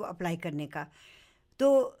उनको अप्लाई करने का,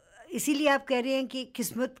 तो इसीलिए आप कह रहे हैं कि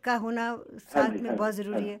किस्मत का होना साथ में बहुत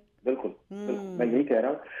ज़रूरी है. बिल्कुल, मैं यही कह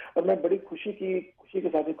रहा हूँ. और मैं बड़ी खुशी के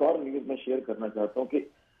साथ एक और न्यूज़ में शेयर करना चाहता हूँ कि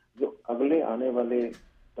जो अगले आने वाले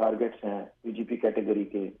टारगेट्स हैं पीजीपी कैटेगरी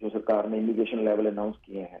के, जो सरकार ने इमिग्रेशन लेवल अनाउंस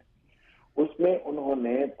किए हैं, उसमें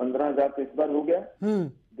उन्होंने 15,000 तो इस बार हो गया,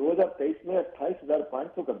 2023 में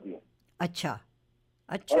 28,500 कर दिया. अच्छा.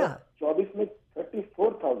 और 24 में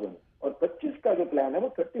 34,000, और 25 का जो प्लान है वो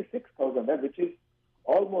 36,000 है, which is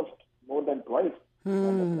almost more than twice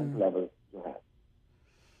level जो है.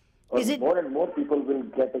 और more and more people will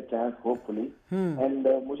get a chance hopefully. And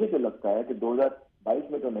मुझे जो लगता है कि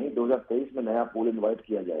 2022 में तो नहीं, 2023 में नया पूल इनवाइट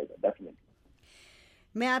किया जाएगा डेफिनेटली.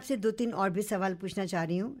 मैं आपसे 2-3 और भी सवाल पूछना चाह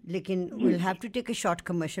रही हूँ, लेकिन we'll have to take a short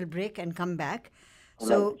commercial break and come back.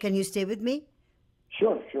 So can you stay with me?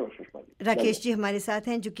 Sure, Sushma ji. Rakesh ji हमारे साथ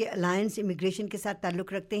हैं जो कि अलायंस इमिग्रेशन के साथ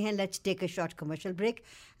ताल्लुक़ रखते हैं. Let's take a short commercial break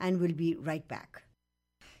and will be right back.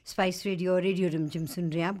 Spice radio Rimjhim सुन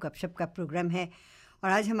रहे हैं आप. गपशप का प्रोग्राम है और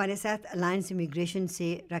आज हमारे साथ अलायंस इमिग्रेशन से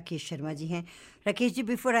राकेश शर्मा जी हैं. Rakesh ji,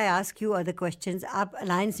 before I ask you other questions, आप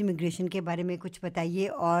अलायंस इमिग्रेशन के बारे में कुछ बताइए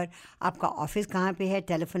और आपका ऑफिस कहाँ पे है,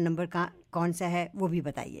 टेलीफोन नंबर कौन सा है, वो भी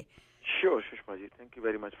बताइए. Sure Sushma ji, thank you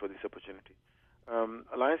very much for this opportunity.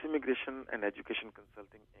 Alliance immigration and education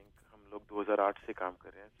consulting inc, हम लोग 2008 से काम कर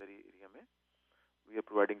रहे हैं सरी एरिया में. We are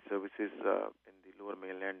providing services in the lower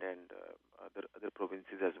mainland and other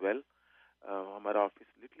provinces as well. हमारा ऑफिस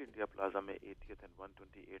लिटिल इंडिया प्लाजा में 80th एंड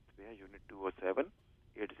 128th पे है, unit 207,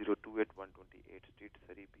 8028 128 street,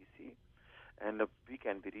 Surrey, BC. And we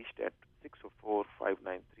can be reached at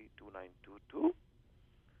 604-593-2922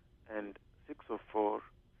 and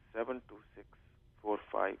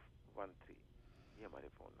 604-726-4513. ये हमारे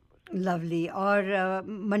phone number. Lovely. और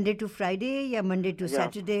Monday to Friday या Monday to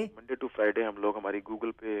Saturday Monday to Friday हम लोग हमारी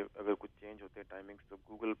गूगल पे अगर कुछ चेंज होते हैं टाइमिंग्स तो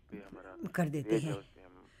गूगल पे हमारा कर देते पेज हैं. है, उस पे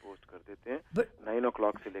हम पोस्ट कर देते हैं. But 9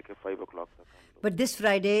 o'clock से लेके 5 o'clock तक हम लोग. but this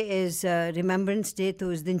Friday is Remembrance Day,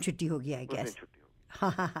 तो उस दिन छुट्टी होगी, I उस दिन guess. छुट्टी होगी.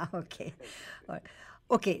 Okay.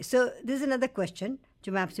 Okay, so this is another question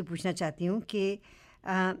जो मैं आपसे पूछना चाहती हूँ कि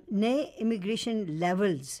नए इमिग्रेशन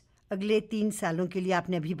लेवल्स अगले 3 सालों के लिए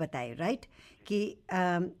आपने अभी बताए, राइट? कि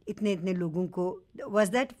इतने इतने लोगों को, was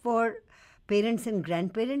that for parents and grand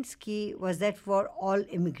parents की was that for all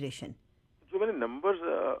immigration? जो मैंने नंबर्स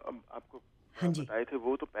आपको हाँ जी. बताए थे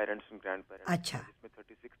वो तो पेरेंट्स एंड ग्रैंड पेरेंट्स, अच्छा. जिसमें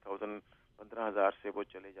 36,000 15,000 से वो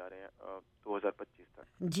चले जा रहे हैं 2025 तक.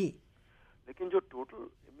 जी. लेकिन जो टोटल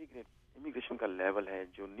इमिग्रेशन का लेवल है,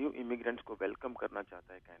 जो न्यू इमिग्रेंट्स को वेलकम करना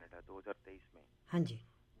चाहता है कनाडा 2023 में, हाँ जी.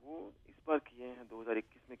 वो इस बार किए हैं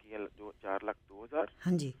 2021 में किए हैं जो 4,02,000.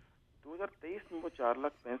 हाँ जी. 2023 में वो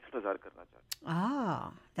 4,65,000 करना चाहते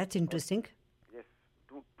Ah, that's interesting. हैं. यस.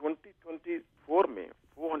 2024 में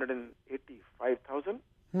 485,000,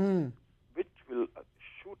 Hmm. which will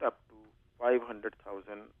shoot up to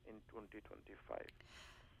 500,000 in 2025.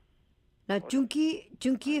 ना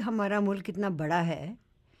चूंकि हमारा मुल्क इतना बड़ा है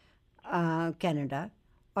कनाडा,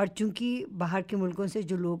 और चूंकि बाहर के मुल्कों से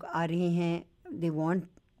जो लोग आ रहे हैं दे वांट,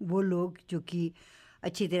 वो लोग जो कि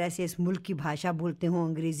अच्छी तरह से इस मुल्क की भाषा बोलते हों,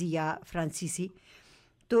 अंग्रेज़ी या फ्रांसीसी,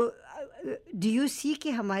 तो डू यू सी कि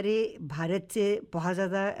हमारे भारत से बहुत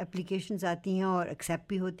ज़्यादा एप्लीकेशंस आती हैं और एक्सेप्ट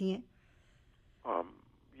भी होती हैं?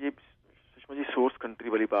 ये सुषमा जी सोर्स कंट्री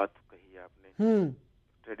वाली बात कही है आपने.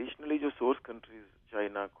 ट्रेडिशनली जो source countries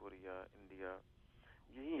China, Korea, India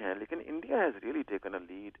यही हैं, लेकिन India has really taken a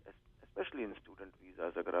lead specially in student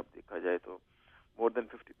visas. अगर आप देखा जाए तो मोर देन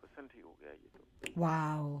 50% ही हो गया ये तो.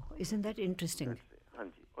 Wow, isn't that interesting? हाँ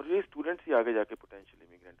जी. और ये स्टूडेंट्स ही आगे जाके पोटेंशियल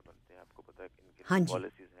इमिग्रेंट बनते हैं. आपको पता है कि हाँ इनकी जी.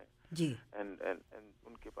 पॉलिसीज हैं जी. एंड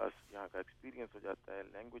उनके पास यहाँ का एक्सपीरियंस हो जाता है,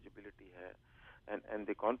 लैंग्वेज एबिलिटी है, and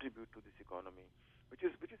they contribute to this economy, which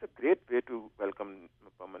is a great way to welcome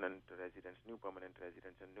permanent residents, new permanent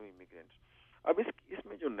residents and new immigrants. अब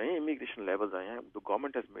इसमें जो नए immigration levels आए हैं, the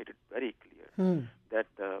government has made it very clear that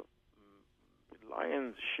the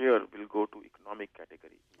lion's share will go to economic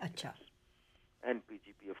category. अच्छा. And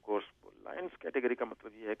PGP of course. Lion's category का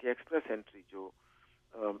मतलब ये है कि express entry जो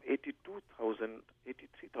 82,000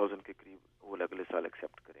 83,000 के करीब वो अगले साल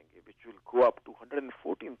एक्सेप्ट करेंगे, which will go up to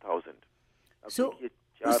 114,000. अब So, देखिए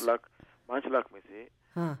 4 लाख 5 लाख में से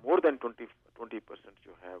मोर देन 20%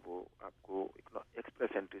 जो है वो आपको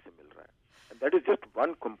एक्सप्रेस एंट्री से मिल रहा है. And that is just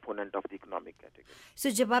one component of the economic category. सो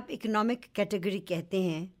जब आप इकोनॉमिक कैटेगरी कहते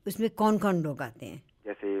हैं उसमें कौन कौन लोग आते हैं?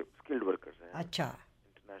 जैसे स्किल्ड वर्कर्स हैं. अच्छा.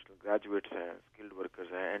 इंटरनेशनल ग्रेजुएट्स हैं, स्किल्ड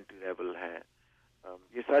वर्कर्स हैं, एंट्री लेवल हैं.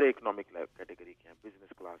 ये सारे इकोनॉमिक कैटेगरी के हैं.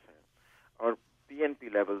 बिजनेस क्लास हैं. और पीएनपी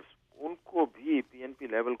लेवल्स, उनको भी पीएनपी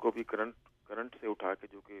लेवल को भी करंट से उठा के,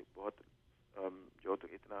 जो कि बहुत जो तो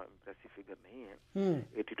इतना इम्प्रेसिव फिगर नहीं है,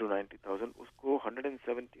 80 to 90,000, उसको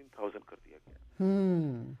 117,000 कर दिया गया.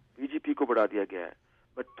 बीजीपी को बढ़ा दिया गया है,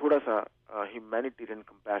 बट थोड़ा सा ह्यूमैनिटेरियन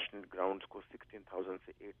कंपैशनेट ग्राउंड्स को 16,000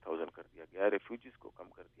 से 8,000 कर दिया गया है. रेफ्यूजीज को कम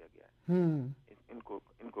कर दिया गया है.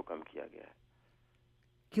 इनको कम किया गया है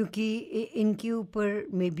क्योंकि इनके ऊपर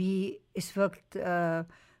में भी इस वक्त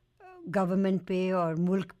गवर्नमेंट पे और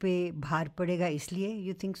मुल्क पे भार पड़ेगा, इसलिए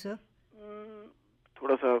यू थिंक सर?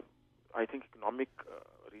 थोड़ा सा आई थिंक इकोनॉमिक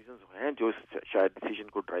रीजंस हैं जो शायद डिसीजन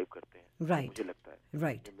को ड्राइव करते हैं. राइट. मुझे लगता है.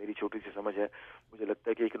 राइट. मेरी छोटी सी समझ है, मुझे लगता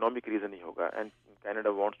है कि इकोनॉमिक रीजन ही होगा. And Canada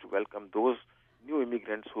wants to welcome those new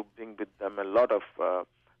immigrants who bring with them a lot of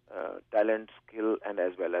talent, skill and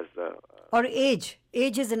age as well as age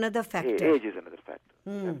is another factor. Age is another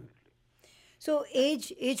factor. So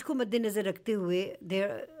age को मद्देनज़र रखते हुए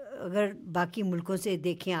अगर बाकी मुल्कों से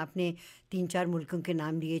देखें, आपने 3-4 मुल्कों के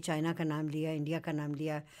नाम लिए, चाइना का नाम लिया, इंडिया का नाम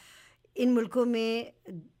लिया, इन मुल्कों में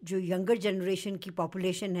जो यंगर जनरेशन की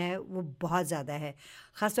पॉपुलेशन है वो बहुत ज़्यादा है.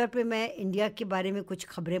 ख़ास तौर पे मैं इंडिया के बारे में कुछ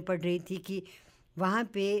खबरें पढ़ रही थी कि वहाँ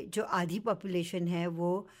पे जो आधी पॉपुलेशन है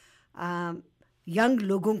वो यंग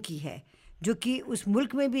लोगों की है, जो कि उस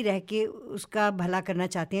मुल्क में भी रह के उसका भला करना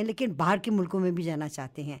चाहते हैं, लेकिन बाहर के मुल्कों में भी जाना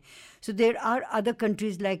चाहते हैं. So there are other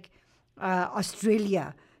countries like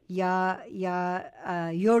Australia या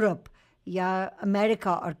यूरोप या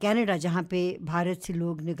अमेरिका और कनाडा, जहाँ पे भारत से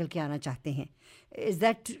लोग निकल के आना चाहते हैं. Is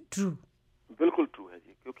that true? बिल्कुल ट्रू है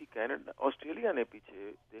जी, क्योंकि कनाडा, ऑस्ट्रेलिया ने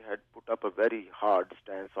पीछे they had put up a very hard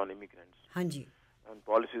stance on immigrants. हाँ जी. And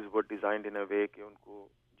policies were designed in a way कि उनको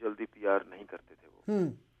जल्दी पीआर नहीं करते थे वो.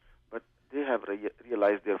 But they have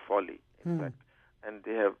realised their folly in fact, and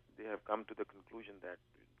they have come to the conclusion that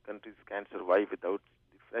countries can survive without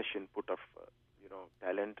the fresh input of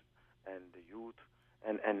talent and the youth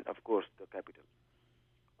and of course the capital.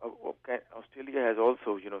 Australia has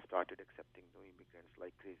also started accepting new immigrants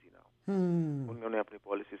like crazy now. उन्होंने अपनी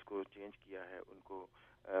policies को change किया है, उनको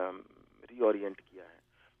reorient किया है.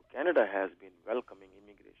 Canada has been welcoming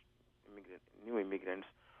new immigrants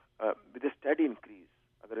with a steady increase.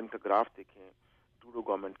 अगर इनका ग्राफ देखें, Trudeau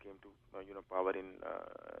government came to power in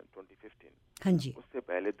 2015. हाँ जी. उससे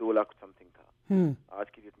पहले 2 लाख समथिंग था. आज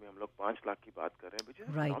की डेट में हम लोग 5 लाख की बात कर रहे हैं, which is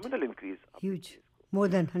a phenomenal increase. Huge. More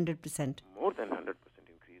than 100%. More than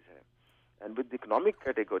 100% increase है. And with the economic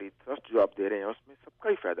category, thrust जो आप दे रहे हैं उसमें सबका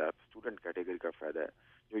ही फायदा है. स्टूडेंट कैटेगरी का फायदा है.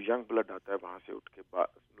 जो यंग ब्लड आता है वहाँ से उठ के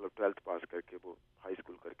मतलब 12th पास करके वो हाई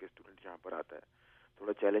स्कूल करके स्टूडेंट यहाँ पर आता है.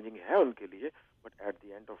 थोड़ा चैलेंजिंग है उनके लिए, but at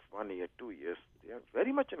the end of 1 year, 2 years, they are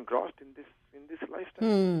very much engrossed in this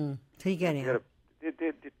lifestyle. सही कह रहे हैं.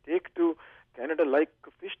 They take to Canada like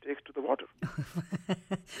a fish takes to the water.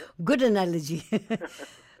 Good analogy.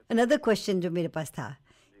 Another question जो मेरे पास था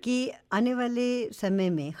कि आने वाले समय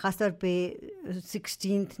में ख़ासतौर पे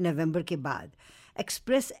 16 नवंबर के बाद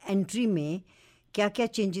एक्सप्रेस एंट्री में क्या क्या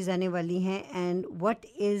चेंजेस आने वाली हैं and what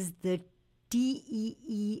is the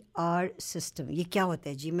TEER system? ये क्या होता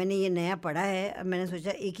है जी? मैंने ये नया पढ़ा है, मैंने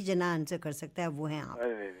सोचा एक ही जना आंसर कर सकता है, वो हैं आप.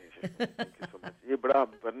 Thank you so much. ये बड़ा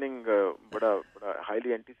बर्निंग बड़ा हाईली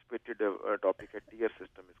एंटिसिपेटेड टॉपिक है. टीयर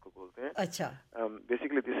सिस्टम इसको बोलते हैं. अच्छा.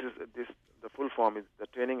 Basically this the full form is the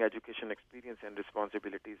training, education, experience and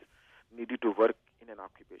responsibilities needed to work in an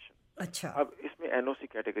occupation. अच्छा. अब इसमें NOC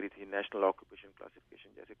कैटेगरी थी, नेशनल ऑक्यूपेशन क्लासिफिकेशन.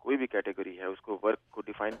 जैसे कोई भी कैटेगरी है उसको वर्क को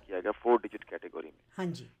डिफाइन किया गया 4 डिजिट कैटेगरी में. हाँ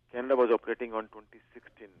जी. Canada was operating on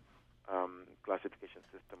 2016 classification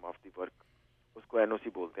system of the work. उसको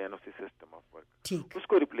NOC बोलते हैं, NOC system of work. ठीक.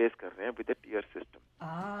 उसको रिप्लेस कर रहे हैं with the tier system.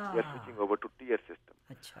 We are switching over to tier system.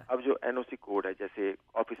 अच्छा. अब जो NOC कोड है, जैसे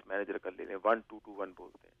ऑफिस मैनेजर का ले लें, 1221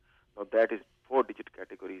 बोलते हैं. Now that is 4 digit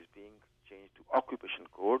category is being changed to occupation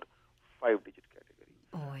code 5 digit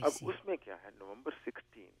category. अब उसमें क्या है, नवंबर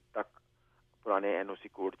 16 तक पुराने NOC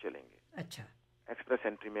कोड चलेंगे. अच्छा. एक्सप्रेस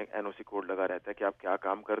एंट्री में NOC कोड लगा रहता है कि आप क्या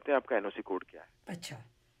काम करते हैं, आपका NOC कोड क्या है. अच्छा.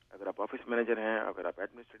 अगर आप ऑफिस मैनेजर हैं, अगर आप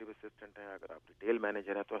एडमिनिस्ट्रेटिव असिस्टेंट हैं, अगर आप रिटेल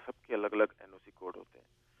मैनेजर हैं, तो सबके अलग अलग NOC कोड होते हैं.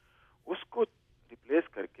 उसको रिप्लेस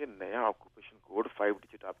करके नया ऑक्यूपेशन कोड 5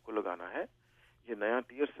 डिजिट आपको लगाना है. ये नया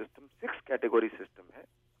टीयर सिस्टम 6 कैटेगरी सिस्टम है.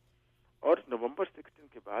 और नवंबर 16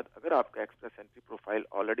 के बाद अगर आपका एक्सप्रेस एंट्री प्रोफाइल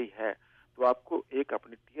ऑलरेडी है तो आपको एक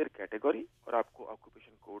अपनी टीयर कैटेगरी और आपको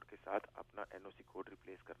ऑक्यूपेशन कोड के साथ अपना NOC कोड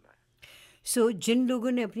रिप्लेस करना है. सो जिन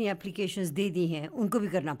लोगों ने अपनी एप्लीकेशंस दे दी हैं उनको भी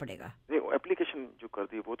करना पड़ेगा. नहीं, एप्लीकेशन जो कर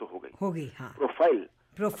दी वो तो हो गई. हाँ.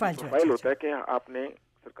 प्रोफाइल होता है कि आपने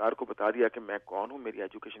सरकार को बता दिया कि मैं कौन हूँ, मेरी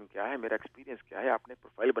एजुकेशन क्या है, मेरा एक्सपीरियंस क्या है, आपने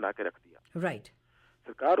प्रोफाइल बना के रख दिया. राइट.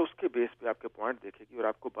 सरकार उसके बेस पे आपके पॉइंट देखेगी और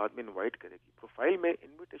आपको बाद में इनवाइट करेगी. प्रोफाइल में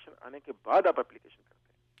इनविटेशन आने के बाद आप एप्लीकेशन करते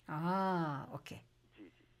हैं. ओके.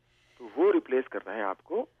 जी. तो वो रिप्लेस करना है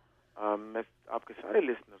आपको. मैं आपके सारे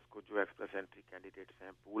लिसनर्स को जो एक्सप्रेस एंट्री कैंडिडेट्स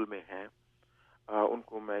हैं, पूल में हैं,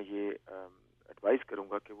 उनको मैं ये एडवाइस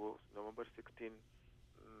करूंगा कि वो नवंबर 16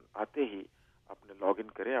 आते ही अपने लॉग इन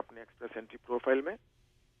करें अपने एक्सप्रेस एंट्री प्रोफाइल में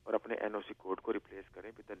और अपने NOC कोड को रिप्लेस करें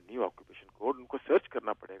with the new occupation code. उनको सर्च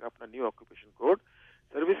करना पड़ेगा अपना new occupation code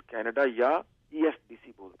service Canada या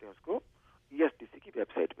ESDC बोलते हैं उसको, ESDC की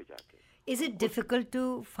वेबसाइट पे जाके. Is it difficult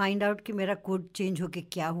to find out कि मेरा कोड चेंज होके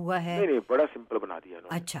क्या हुआ है? नहीं, बड़ा सिंपल बना दिया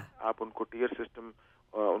उन्होंने. अच्छा. आप उनको टीयर सिस्टम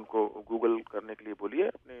उनको गूगल करने के लिए बोलिए,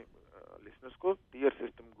 अपने लिसनर्स को टीयर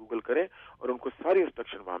सिस्टम गूगल करें और उनको सारी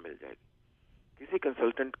इंस्ट्रक्शन वहाँ मिल जाएगी. किसी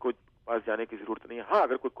कंसल्टेंट को पास जाने की जरूरत नहीं है. हाँ,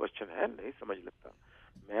 अगर कोई क्वेश्चन है नहीं समझ लगता,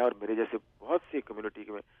 मैं और मेरे जैसे बहुत सी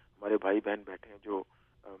कम्युनिटी में हमारे भाई बहन बैठे हैं जो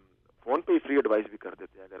फोन पे ही फ्री एडवाइस भी कर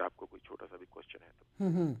देते हैं अगर आपको कोई छोटा सा भी क्वेश्चन है तो.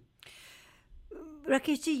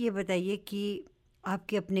 राकेश जी, ये बताइए कि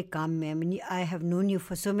आपके अपने काम में, I have known you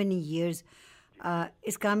for so many years,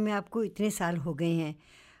 इस काम में आपको इतने साल हो गए हैं,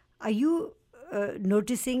 आर यू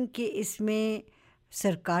नोटिसिंग कि इसमें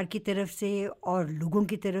सरकार की तरफ से और लोगों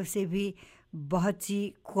की तरफ से भी बहुत सी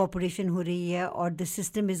कोऑपरेशन हो रही है और the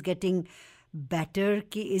system is getting better?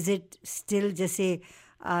 कि इज़ इट स्टिल जैसे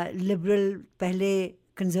लिबरल पहले,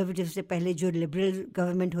 कंजर्वेटिव से पहले जो लिबरल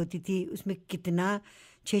गवर्नमेंट होती थी उसमें कितना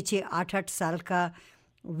 6-8 साल का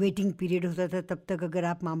वेटिंग पीरियड होता था. तब तक अगर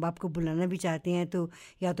आप माँ बाप को बुलाना भी चाहते हैं तो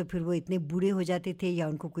या तो फिर वो इतने बूढ़े हो जाते थे या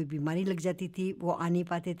उनको कोई बीमारी लग जाती थी, वो आ नहीं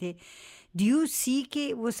पाते थे. डू यू सी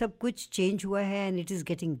कि वो सब कुछ चेंज हुआ है and it is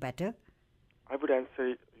getting better? I would answer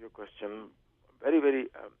your question, very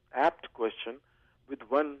apt question with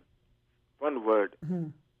one word.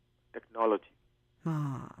 Technology.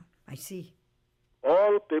 I see.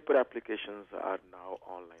 All paper applications are now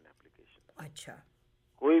online applications. अच्छा.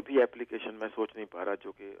 कोई भी एप्लीकेशन मैं सोच नहीं पा रहा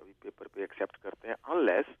जो कि अभी पेपर पे एक्सेप्ट करते हैं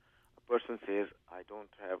unless a person says I don't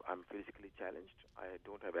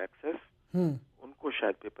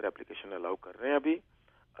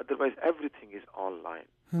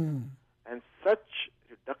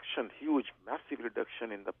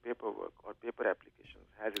reduction in the paperwork or paper applications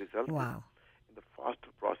has resulted Wow. in the faster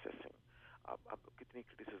processing. अब कितनी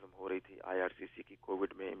क्रिटिसिज्म हो रही थी IRCC की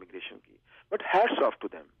कोविड में इमिग्रेशन की, but hats off to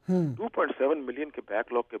them. 2.7 million के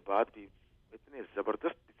बैकलॉग के बाद भी इतने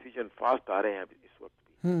जबरदस्त डिसीजन फास्ट आ रहे हैं अभी इस वक्त भी.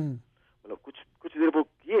 मतलब कुछ देर वो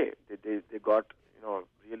किए, they got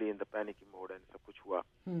really in the panic mode and सब कुछ हुआ,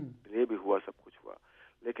 डिले भी हुआ, सब कुछ हुआ,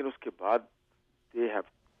 लेकिन उसके बाद they have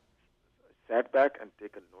sat back and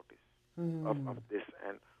taken notice of this.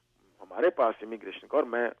 And हमारे पास इमिग्रेशन का, और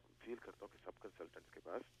मैं फील करता हूँ कि सब कंसल्टेंट्स के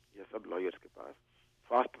पास या सब लॉयर्स के पास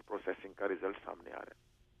फास्ट प्रोसेसिंग का रिजल्ट सामने आ रहा है.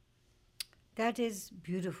 That is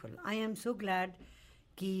beautiful. I am so glad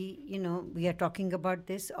कि we are talking about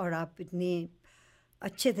this और आप इतने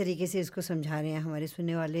अच्छे तरीके से इसको समझा रहे हैं. हमारे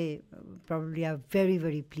सुनने वाले probably are very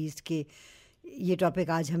very pleased कि ये टॉपिक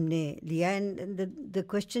आज हमने लिया. And the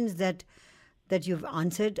questions that you've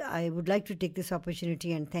answered, I would like to take this opportunity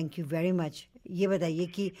and thank you very much. ये बताइए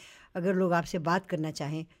कि अगर लोग आपसे बात करना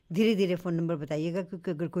चाहें, धीरे धीरे फ़ोन नंबर बताइएगा,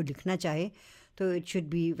 क्योंकि अगर कोई लिखना चाहे तो it should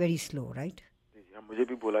be very slow, right? जी हाँ, मुझे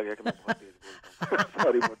भी बोला गया कि मैं बहुत तेज बोलता हूँ.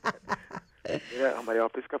 सॉरी. मेरा हमारे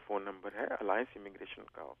ऑफिस का फ़ोन नंबर है, अलायंस इमिग्रेशन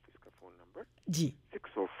का ऑफिस का phone number ji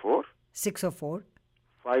 604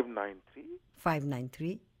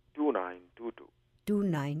 593 2922.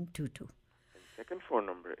 2922. Second phone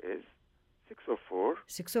number is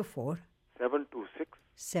 604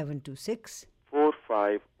 726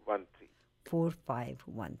 4513.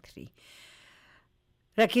 4513.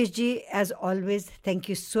 Rakesh ji, as always, thank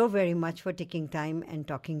you so very much for taking time and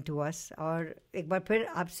talking to us. और एक बार फिर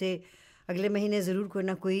आपसे अगले महीने ज़रूर कोई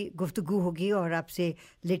ना कोई गुफ्तगू होगी और आपसे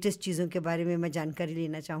लेटेस्ट चीज़ों के बारे में मैं जानकारी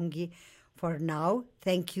लेना चाहूँगी. For now,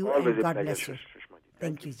 thank you and God bless you.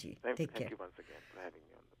 Thank you ji. Take care. Thank you once again for having me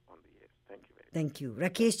on the air. Thank you very much. Thank you.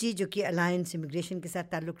 Rakesh ji, जो कि अलायंस इमिग्रेशन के साथ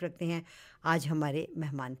ताल्लुक़ रखते हैं, आज हमारे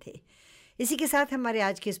मेहमान थे. इसी के साथ हमारे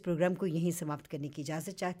आज के इस प्रोग्राम को यहीं समाप्त करने की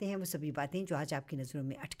इजाज़त चाहते हैं. वो सभी बातें जो आज आपकी नज़रों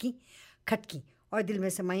में अटकी, खटकी और दिल में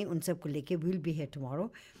समाई, उन सब को लेके विल बी हियर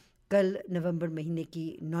टुमारो. कल नवंबर महीने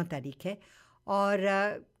की 9 तारीख है और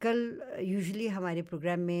कल यूजुअली हमारे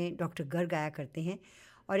प्रोग्राम में डॉक्टर गर्ग आया करते हैं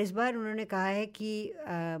और इस बार उन्होंने कहा है कि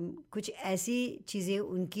कुछ ऐसी चीज़ें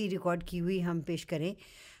उनकी रिकॉर्ड की हुई हम पेश करें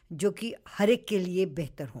जो कि हर एक के लिए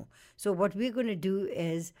बेहतर हों. So what we gonna do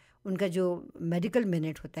is, उनका जो मेडिकल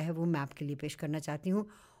मिनट होता है वो मैं आपके लिए पेश करना चाहती हूँ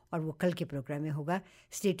और वो कल के प्रोग्राम में होगा.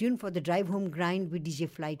 Stay tune for the drive home grind with DJ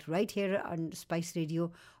flight right here on spice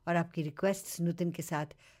radio और आपकी रिक्वेस्ट्स नूतन के साथ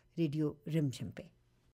रेडियो रिमझिम पे.